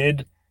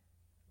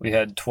 we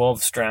had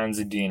 12 strands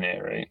of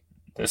DNA, right?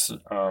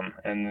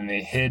 And then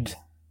they hid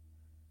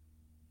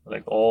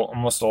like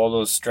almost all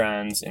those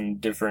strands in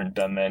different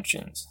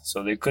dimensions.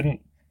 So they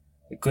couldn't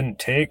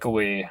take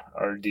away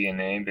our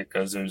DNA,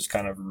 because there's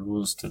kind of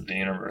rules to the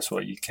universe,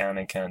 what you can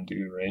and can't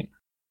do, right?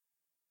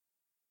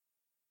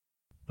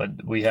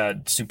 But we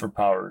had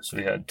superpowers.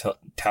 We had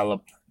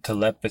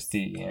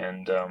telepathy,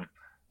 and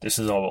this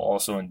is all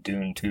also in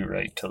Dune too,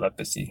 right?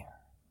 Telepathy.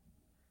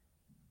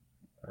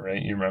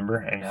 Right, you remember?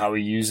 And how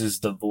he uses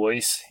the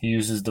voice. He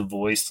uses the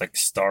voice like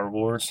Star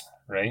Wars,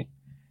 right?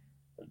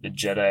 The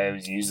Jedi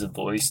always use the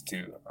voice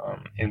to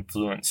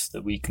influence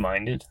the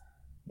weak-minded.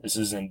 This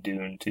is in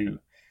Dune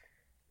too.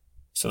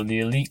 So the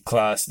elite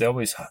class, they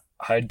always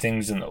hide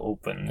things in the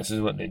open. This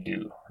is what they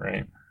do,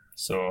 right?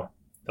 So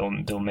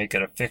they'll make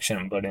it a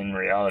fiction, but in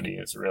reality,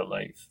 it's real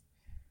life.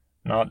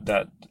 Not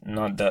that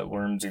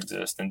worms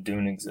exist and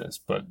Dune exists,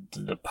 but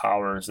the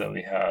powers that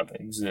we have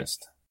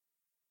exist.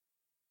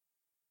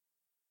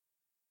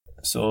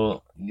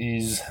 So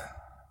these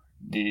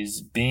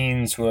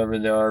beings, whoever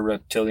they are,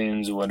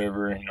 reptilians or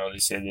whatever, they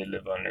say they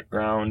live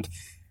underground,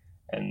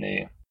 and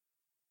they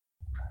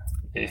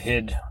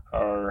hid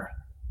our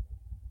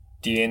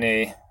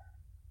DNA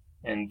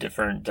in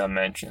different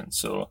dimensions.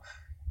 So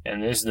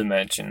in this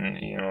dimension,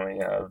 we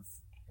have,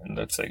 it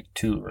looks like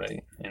two,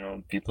 right?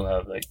 People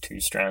have like 2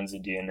 strands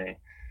of DNA.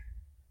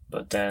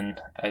 But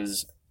then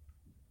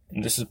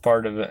and this is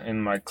part of it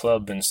in my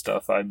club and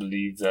stuff, I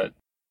believe that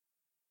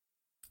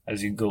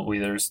as you go,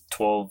 there's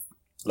 12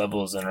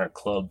 levels in our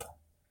club.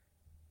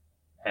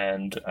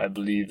 And I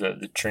believe that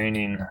the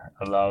training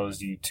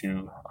allows you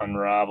to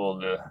unravel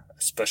the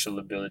special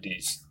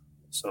abilities.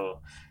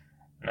 So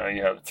now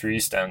you have 3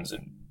 strands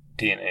of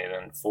DNA,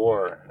 then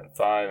 4, and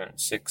 5, and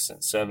 6,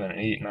 and 7, and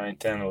 8, 9,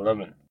 10,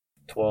 11,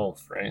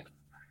 12, right?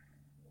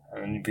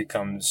 And then you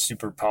become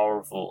super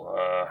powerful.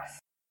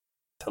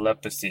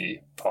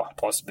 Telepathy,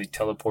 possibly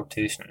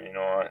teleportation,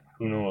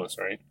 who knows,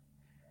 right?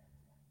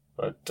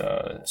 But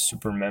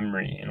super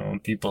memory,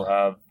 people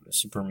have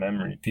super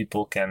memory.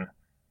 People can,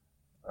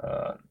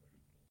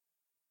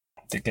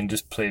 they can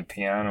just play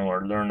piano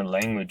or learn a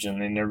language,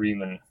 and they never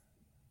even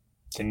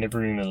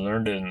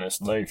learned it in this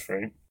life,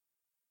 right?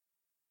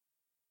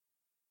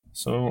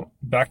 So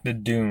back to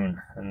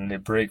Dune, and they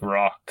break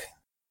rock,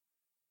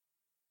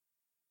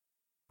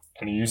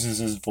 and he uses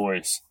his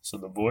voice. So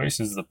the voice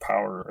is the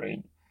power,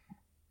 right?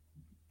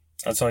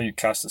 That's how you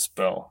cast a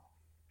spell.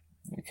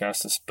 You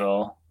cast a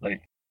spell,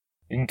 like,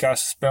 you can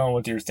cast a spell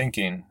with your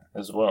thinking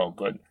as well,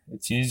 but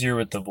it's easier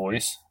with the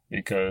voice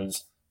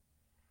because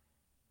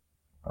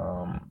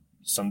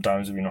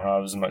sometimes we don't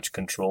have as much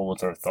control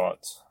with our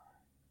thoughts,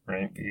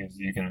 right? Because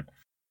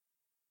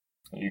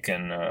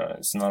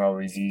it's not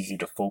always easy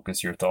to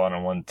focus your thought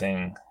on one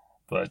thing,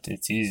 but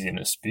it's easy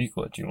to speak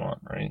what you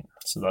want, right?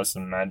 So that's the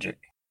magic.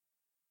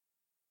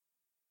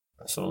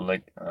 So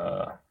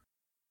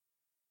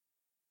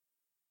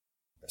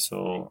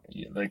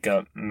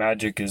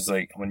magic is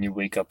like when you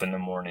wake up in the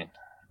morning,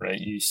 right?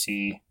 You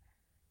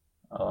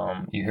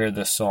hear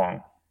this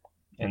song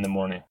in the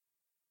morning,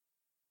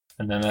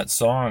 and then that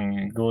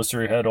song goes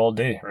through your head all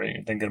day, right?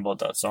 You're thinking about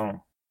that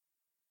song.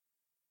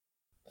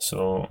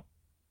 So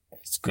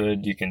it's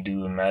good. You can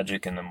do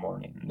magic in the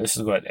morning. This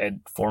is what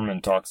Ed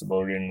Foreman talks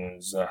about in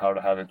his How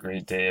to Have a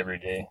Great Day Every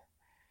Day.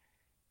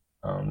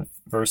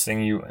 First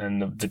thing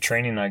the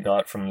training I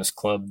got from this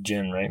club,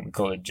 GIN, right? We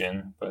call it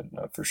GIN, but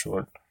for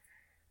short,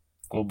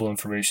 Global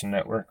Information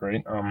Network,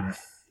 right?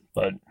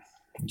 But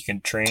you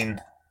can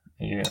train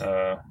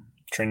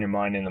your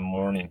mind in the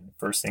morning.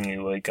 First thing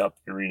you wake up,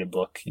 you read a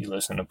book, you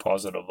listen to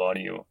positive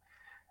audio,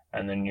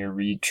 and then you're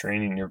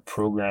retraining, you're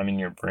programming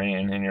your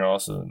brain, and you're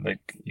also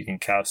you can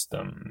cast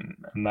a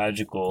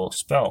magical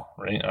spell,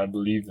 right? I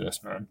believe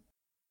this, man.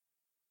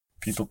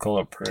 People call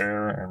it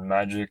prayer and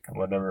magic,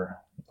 whatever,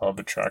 law of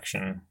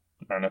attraction,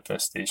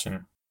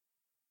 manifestation.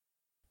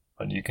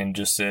 But you can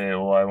just say,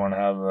 oh, I want to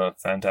have a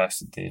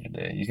fantastic day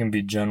today. You can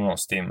be general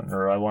statement,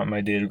 or I want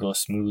my day to go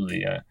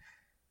smoothly.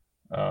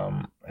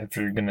 If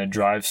you're going to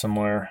drive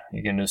somewhere,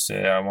 you can just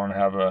say, I want to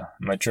have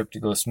my trip to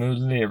go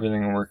smoothly,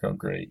 everything will work out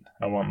great.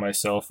 I want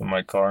myself and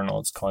my car and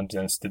all its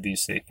contents to be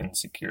safe and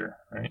secure,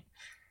 right?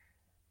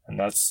 And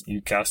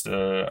you cast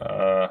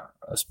a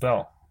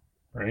spell,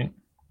 right?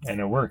 And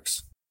it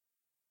works.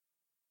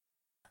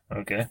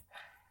 Okay.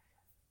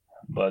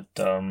 But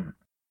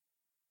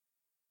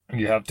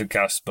you have to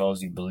cast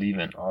spells you believe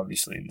in,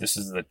 obviously. This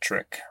is the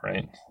trick,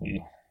 right?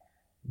 You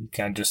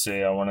can't just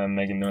say, I want to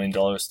make $1 million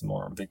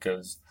tomorrow,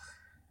 because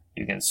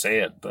you can say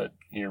it, but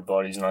your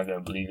body's not going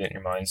to believe it,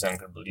 your mind's not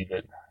going to believe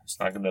it. It's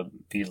not going to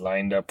be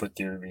lined up with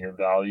your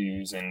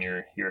values and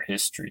your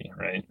history,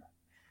 right?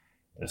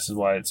 This is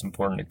why it's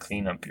important to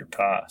clean up your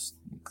past.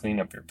 Clean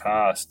up your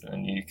past,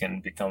 and you can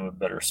become a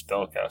better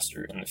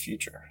spellcaster in the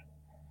future.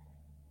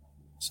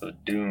 So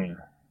Dune.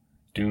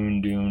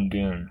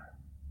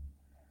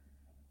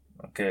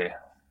 Okay,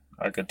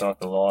 I could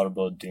talk a lot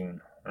about Dune,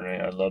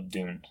 right? I love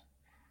Dune.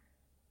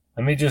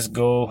 Let me just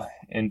go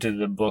into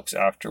the books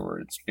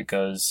afterwards,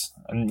 because,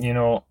 I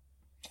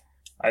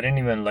didn't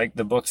even like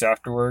the books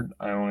afterward.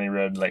 I only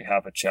read like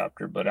half a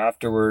chapter, but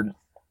afterward,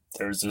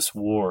 there's this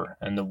war,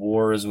 and the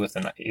war is with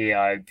an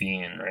AI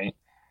being, right?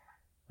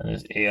 And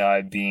this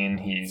AI being,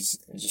 he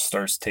just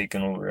starts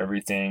taking over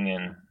everything,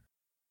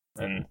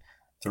 and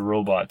the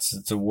robots.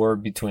 It's a war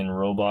between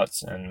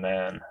robots and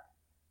man.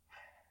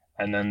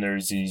 And then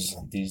there's these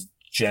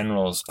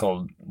generals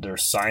they're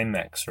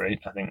Cymex, right?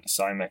 I think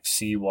Cymex,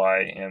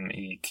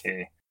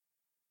 Cymek.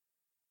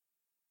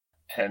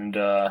 And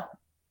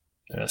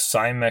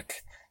Cymek,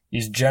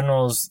 these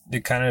generals, they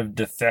kind of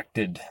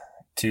defected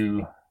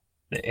to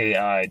the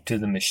AI, to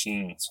the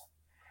machines.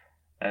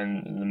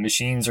 And the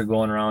machines are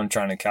going around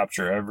trying to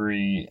capture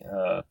every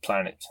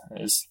planet.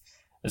 It's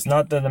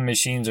not that the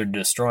machines are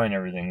destroying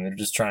everything, they're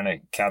just trying to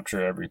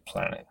capture every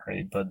planet,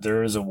 right? But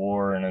there is a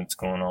war and it's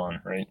going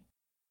on, right?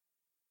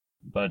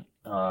 But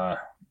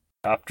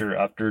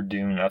after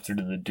Dune, after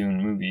the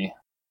Dune movie,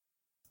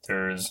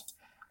 there's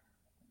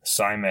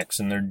Cymex,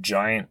 and they're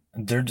giant.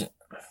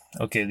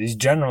 These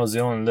generals, they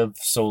only live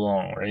so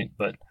long, right?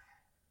 But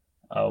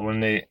when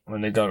they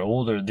got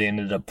older, they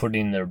ended up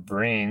putting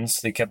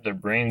they kept their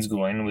brains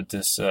going with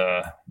this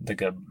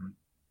like a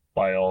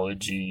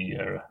biology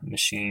or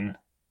machine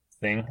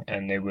thing,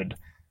 and they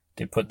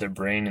put their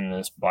brain in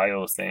this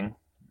bio thing,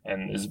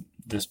 and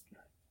this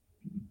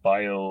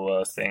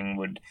bio thing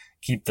would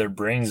keep their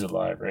brains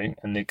alive, right?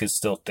 And they could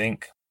still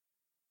think,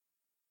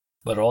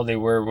 but all they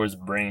were was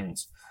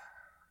brains.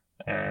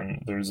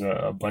 And there's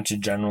a bunch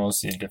of generals,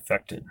 they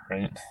defected,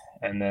 right?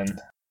 And then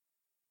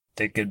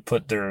they could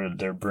put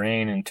their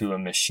brain into a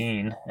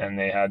machine, and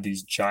they had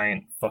these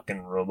giant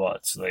fucking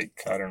robots,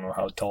 like, I don't know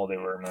how tall they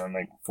were, man,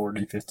 like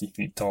 40, 50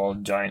 feet tall,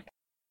 giant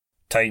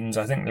Titans.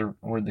 I think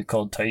were they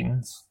called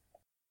Titans?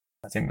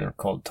 I think they're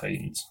called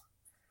Titans.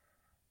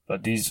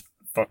 But these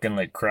fucking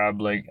like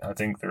crab-like, I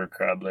think they're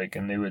crab-like,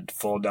 and they would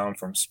fall down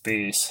from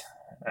space,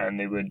 and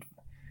they would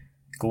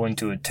go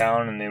into a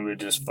town, and they would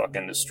just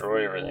fucking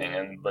destroy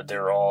everything. But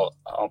they're all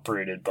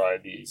operated by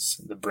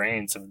the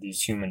brains of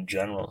these human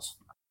generals.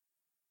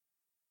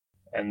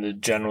 And the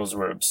generals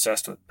were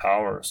obsessed with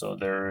power, so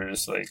they're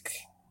just like,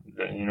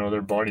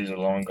 their bodies are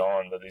long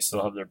gone, but they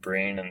still have their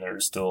brain, and they're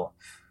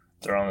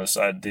on the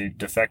side, they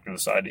defect to the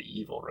side of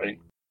evil, right?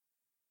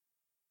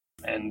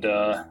 And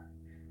the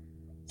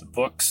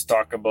books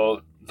talk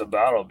about the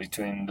battle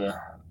between the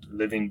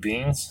living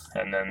beings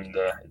and then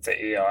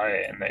the AI,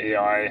 and the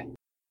AI,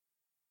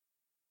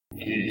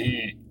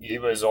 he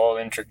was all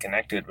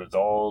interconnected with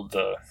all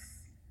the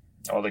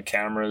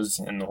cameras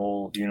in the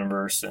whole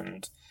universe,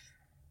 and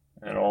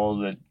all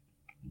the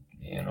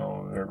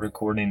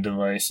recording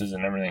devices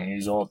and everything.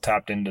 He's all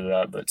tapped into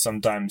that, but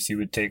sometimes he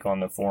would take on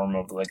the form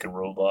of like a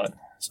robot.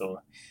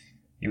 So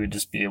he would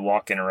just be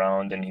walking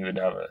around, and he would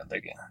have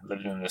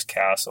lived in this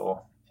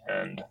castle,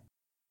 and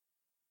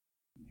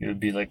he would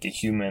be like a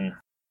human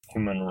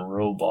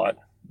robot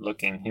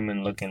looking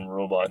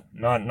robot.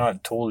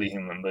 Not totally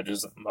human, but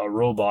just a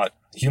robot,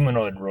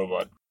 humanoid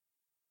robot.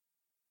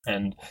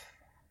 And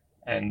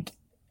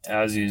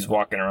as he's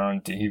walking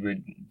around, he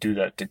would do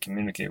that to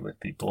communicate with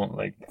people,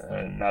 like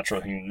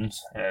natural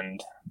humans.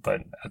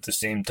 But at the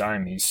same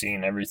time, he's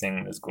seeing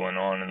everything that's going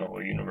on in the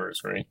whole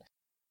universe, right?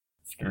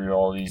 Through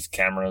all these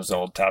cameras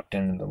all tapped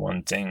into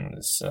one thing,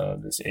 this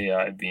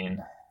AI being.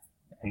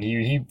 And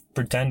he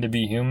pretended to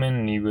be human,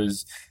 and he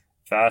was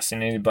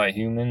fascinated by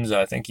humans.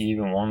 I think he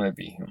even wanted to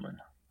be human.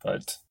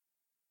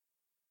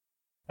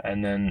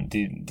 And then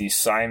the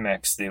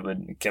Cymex, they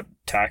kept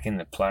attacking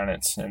the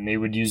planets, and they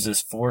would use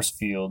this force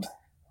field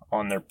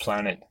on their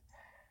planet,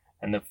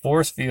 and the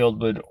force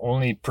field would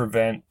only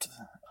prevent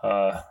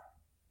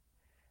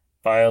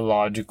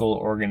biological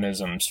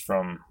organisms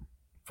from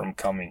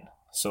coming.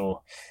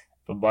 So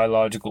if a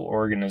biological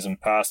organism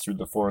passed through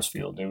the force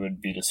field, it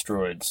would be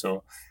destroyed.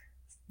 So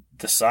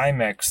the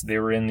Cymex, they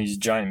were in these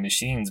giant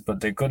machines, but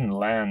they couldn't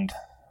land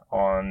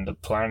on the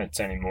planets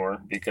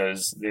anymore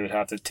because they would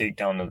have to take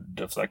down the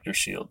deflector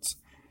shields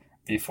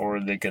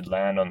before they could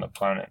land on the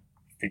planet,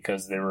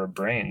 because they were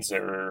brains, they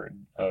were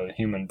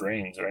human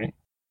brains, right?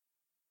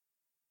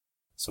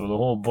 So the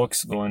whole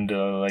book's going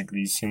to like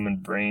these human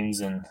brains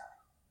and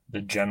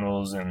the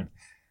generals, and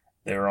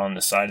they were on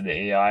the side of the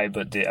AI,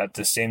 but at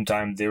the same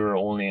time they were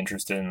only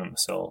interested in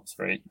themselves,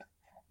 right?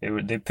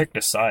 They picked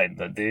a side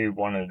that they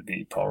wanted to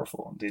be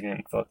powerful. They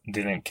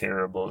didn't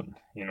care about,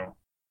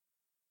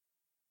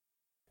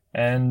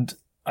 And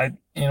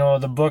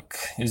the book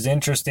is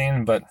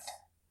interesting, but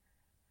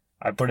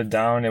I put it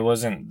down.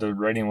 The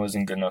writing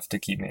wasn't good enough to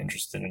keep me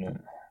interested in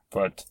it.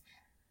 But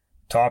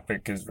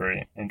topic is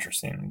very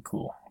interesting and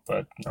cool.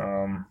 But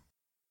I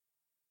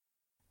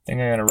think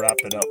I'm gonna wrap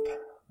it up.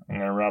 I'm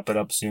gonna wrap it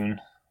up soon.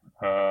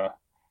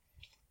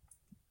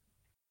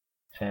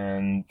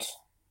 And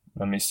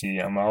let me see.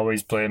 I'm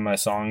always playing my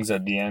songs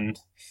at the end.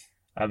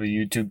 I have a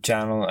YouTube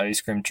channel, Ice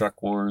Cream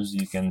Truck Wars.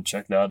 You can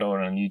check that out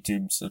on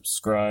YouTube.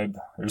 Subscribe.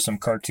 There's some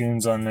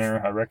cartoons on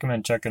there. I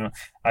recommend checking them.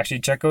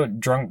 Actually, check out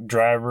Drunk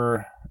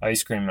Driver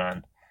Ice Cream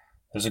Man.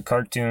 There's a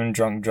cartoon,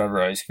 Drunk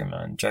Driver Ice Cream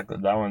Man. Check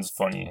that. That one's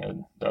funny.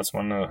 That's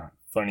one of the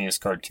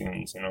funniest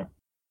cartoons,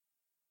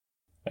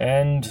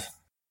 And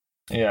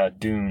yeah,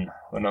 Dune.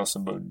 What else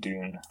about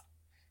Dune?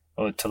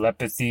 Oh,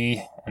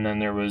 telepathy. And then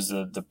there was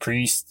the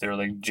priests. They're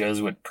like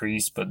Jesuit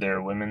priests, but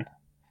they're women.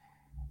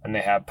 And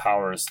they have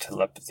powers,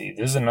 telepathy.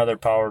 This is another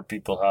power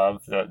people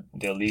have, that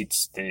the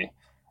elites, they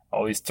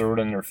always throw it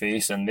in their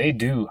face, and they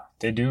do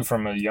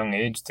from a young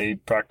age. They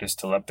practice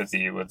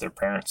telepathy with their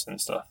parents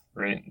and stuff,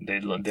 right? They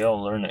all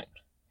learn it.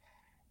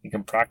 You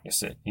can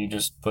practice it. You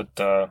just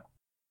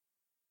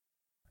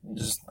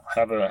just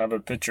have a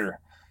picture,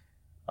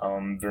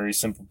 very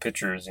simple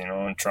pictures,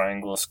 a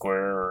triangle,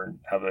 square, or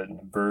have a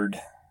bird.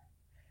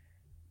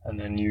 And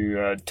then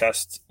you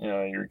test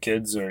your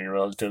kids or your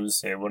relatives,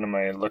 say, what am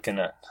I looking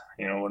at?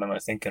 What am I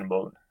thinking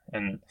about?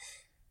 And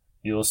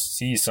you'll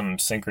see some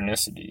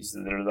synchronicities.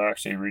 They're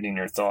actually reading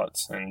your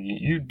thoughts. And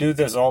you do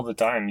this all the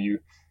time.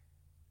 You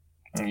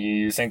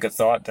think a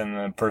thought, then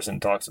the person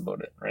talks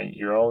about it, right?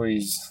 You're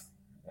always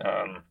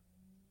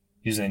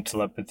using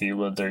telepathy,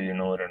 whether you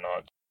know it or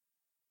not.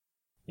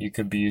 You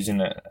could be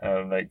using it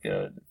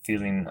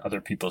feeling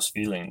other people's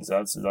feelings.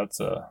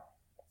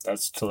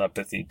 That's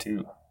telepathy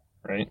too,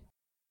 right?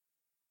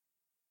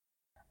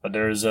 But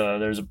there's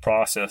a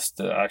process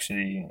to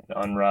actually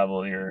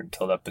unravel your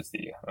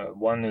telepathy.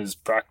 One is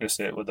practice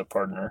it with a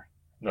partner.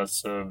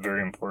 That's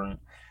very important.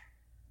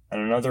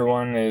 And another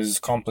one is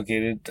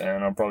complicated,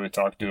 and I'll probably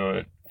talk to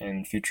it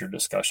in future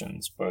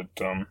discussions. But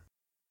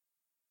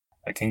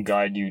I can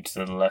guide you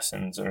to the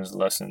lessons. There's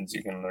lessons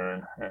you can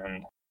learn,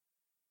 and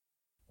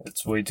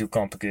it's way too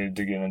complicated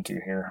to get into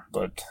here.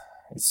 But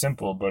it's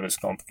simple, but it's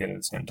complicated at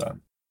the same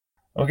time.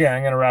 Okay,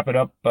 I'm gonna wrap it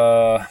up.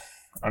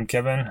 I'm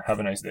Kevin.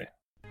 Have a nice day.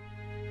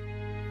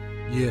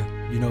 Yeah,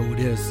 you know who it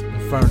is,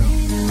 Inferno.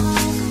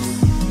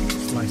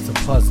 It's like a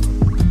puzzle.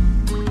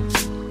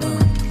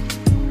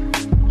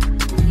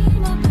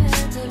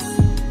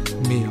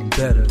 Me, I'm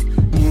better.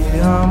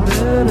 Yeah, I'm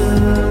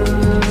better.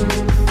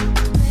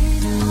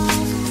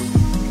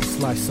 It's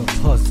like some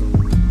puzzle.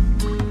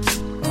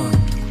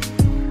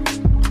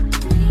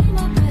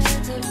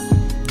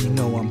 You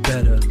know I'm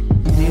better.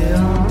 Yeah,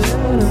 I'm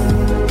better.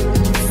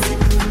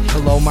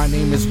 Hello, my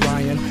name is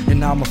Ryan,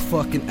 and I'm a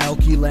fucking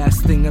alky.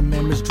 Last thing I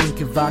remember's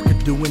drinking vodka,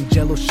 doing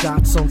jello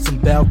shots on some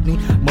balcony.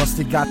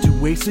 Must've got too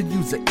wasted,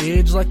 use the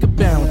edge like a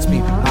balance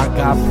me. I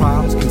got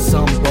problems, can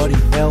somebody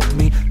help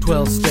me?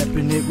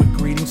 12-stepping it with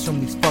greetings from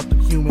these fucking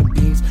human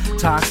beings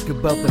talk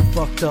about the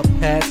fucked up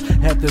past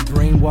at the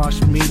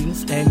brainwash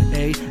meetings.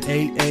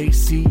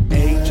 NAAACA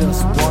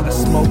just wanna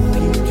smoke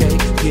PK,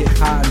 get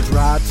high and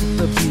drive to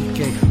the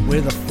BK. Where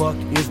the fuck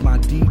is my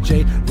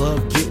DJ?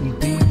 Love getting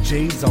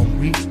BJs on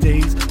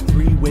weekdays,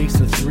 3 ways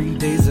to 3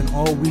 days and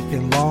all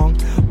weekend long.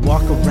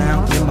 Walk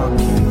around in my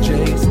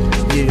PJs,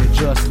 yeah,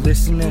 just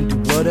listen and do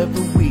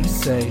whatever we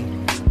say.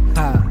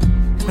 Ha,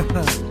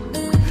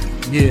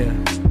 yeah,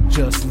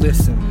 just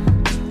listen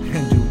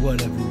and do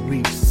whatever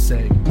we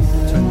say.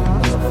 Turn the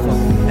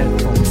motherfucking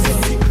headphones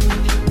up.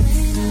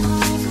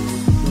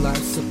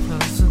 Life's a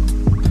puzzle.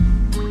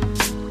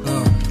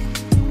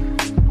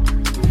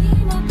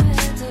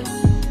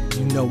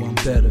 You know I'm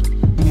better.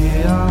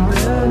 Yeah, I'm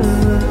better.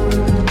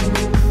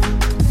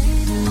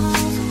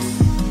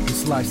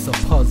 This life's a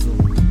puzzle.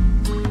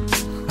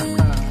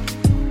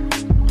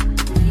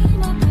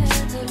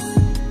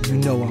 You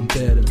know I'm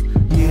better.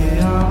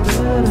 Yeah, I'm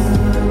better.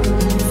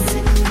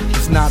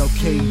 It's not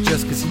okay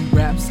just cause he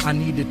raps. I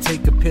need to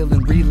take a pill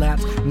and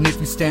relapse. And if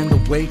you stand the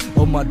way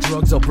of my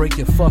drugs, I'll break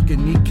your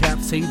fucking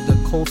kneecaps. Save the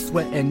cold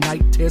sweat and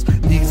night tears.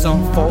 These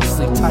aren't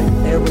falsely typed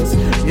errors.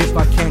 If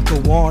I can't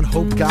go on,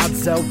 hope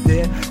God's out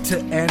there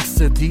to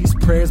answer these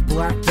prayers.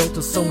 Blacked out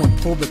till someone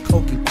pull the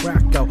coke and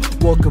crack out.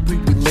 Woke up a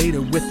week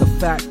later with a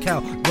fat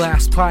cow.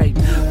 Glass pipe,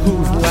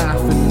 who's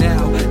laughing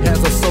now? As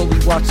I slowly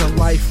watching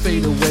life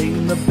fade away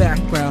in the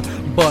background.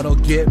 But I'll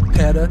get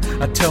better.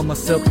 I tell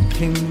myself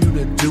continue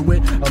to do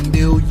it. A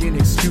million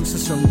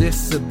excuses from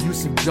this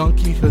abusive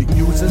junkie who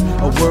uses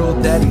a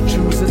world that he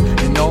chooses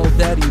and all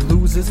that he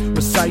loses.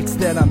 Recites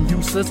that I'm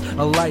useless,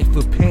 a life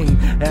of pain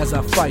as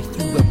I fight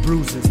through the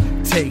bruises.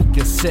 Take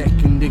a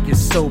second to get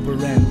sober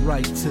and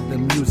write to the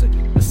music.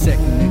 A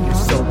second to get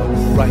sober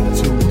and write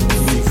to the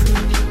music.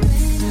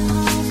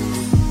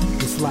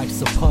 This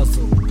life's a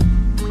puzzle.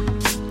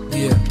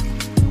 Yeah.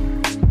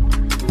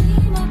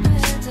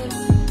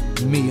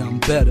 Me, I'm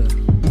better.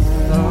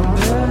 I'm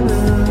better.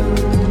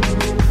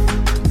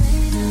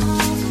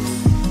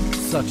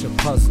 Such a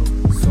puzzle,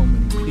 so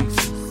many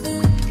pieces.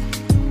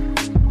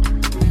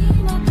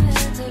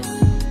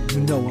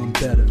 You know I'm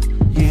better.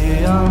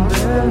 Yeah, I'm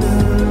better.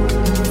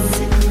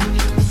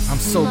 I'm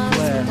so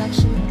glad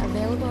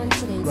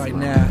right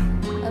now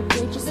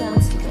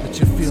that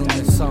you're feeling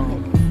this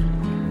song.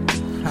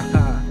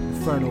 Haha,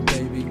 Inferno,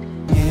 baby.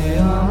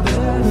 Yeah, I'm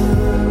better.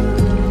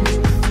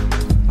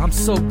 I'm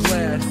so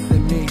glad that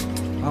me,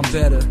 I'm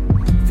better.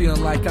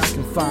 Feeling like I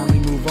can finally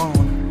move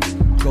on.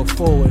 Go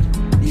forward,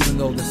 even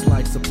though this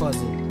life's a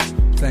puzzle.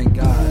 Thank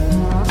God.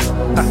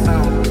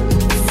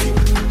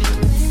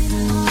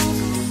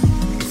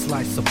 This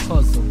life's a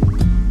puzzle.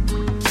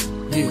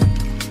 Yeah.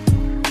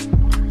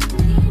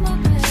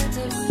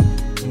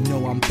 You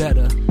know I'm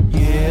better.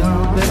 Yeah,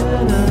 I'm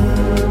better.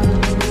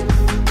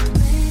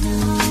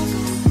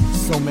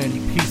 So many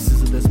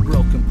pieces of this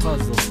broken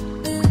puzzle.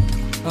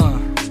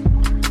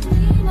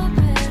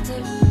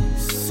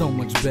 So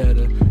much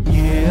better.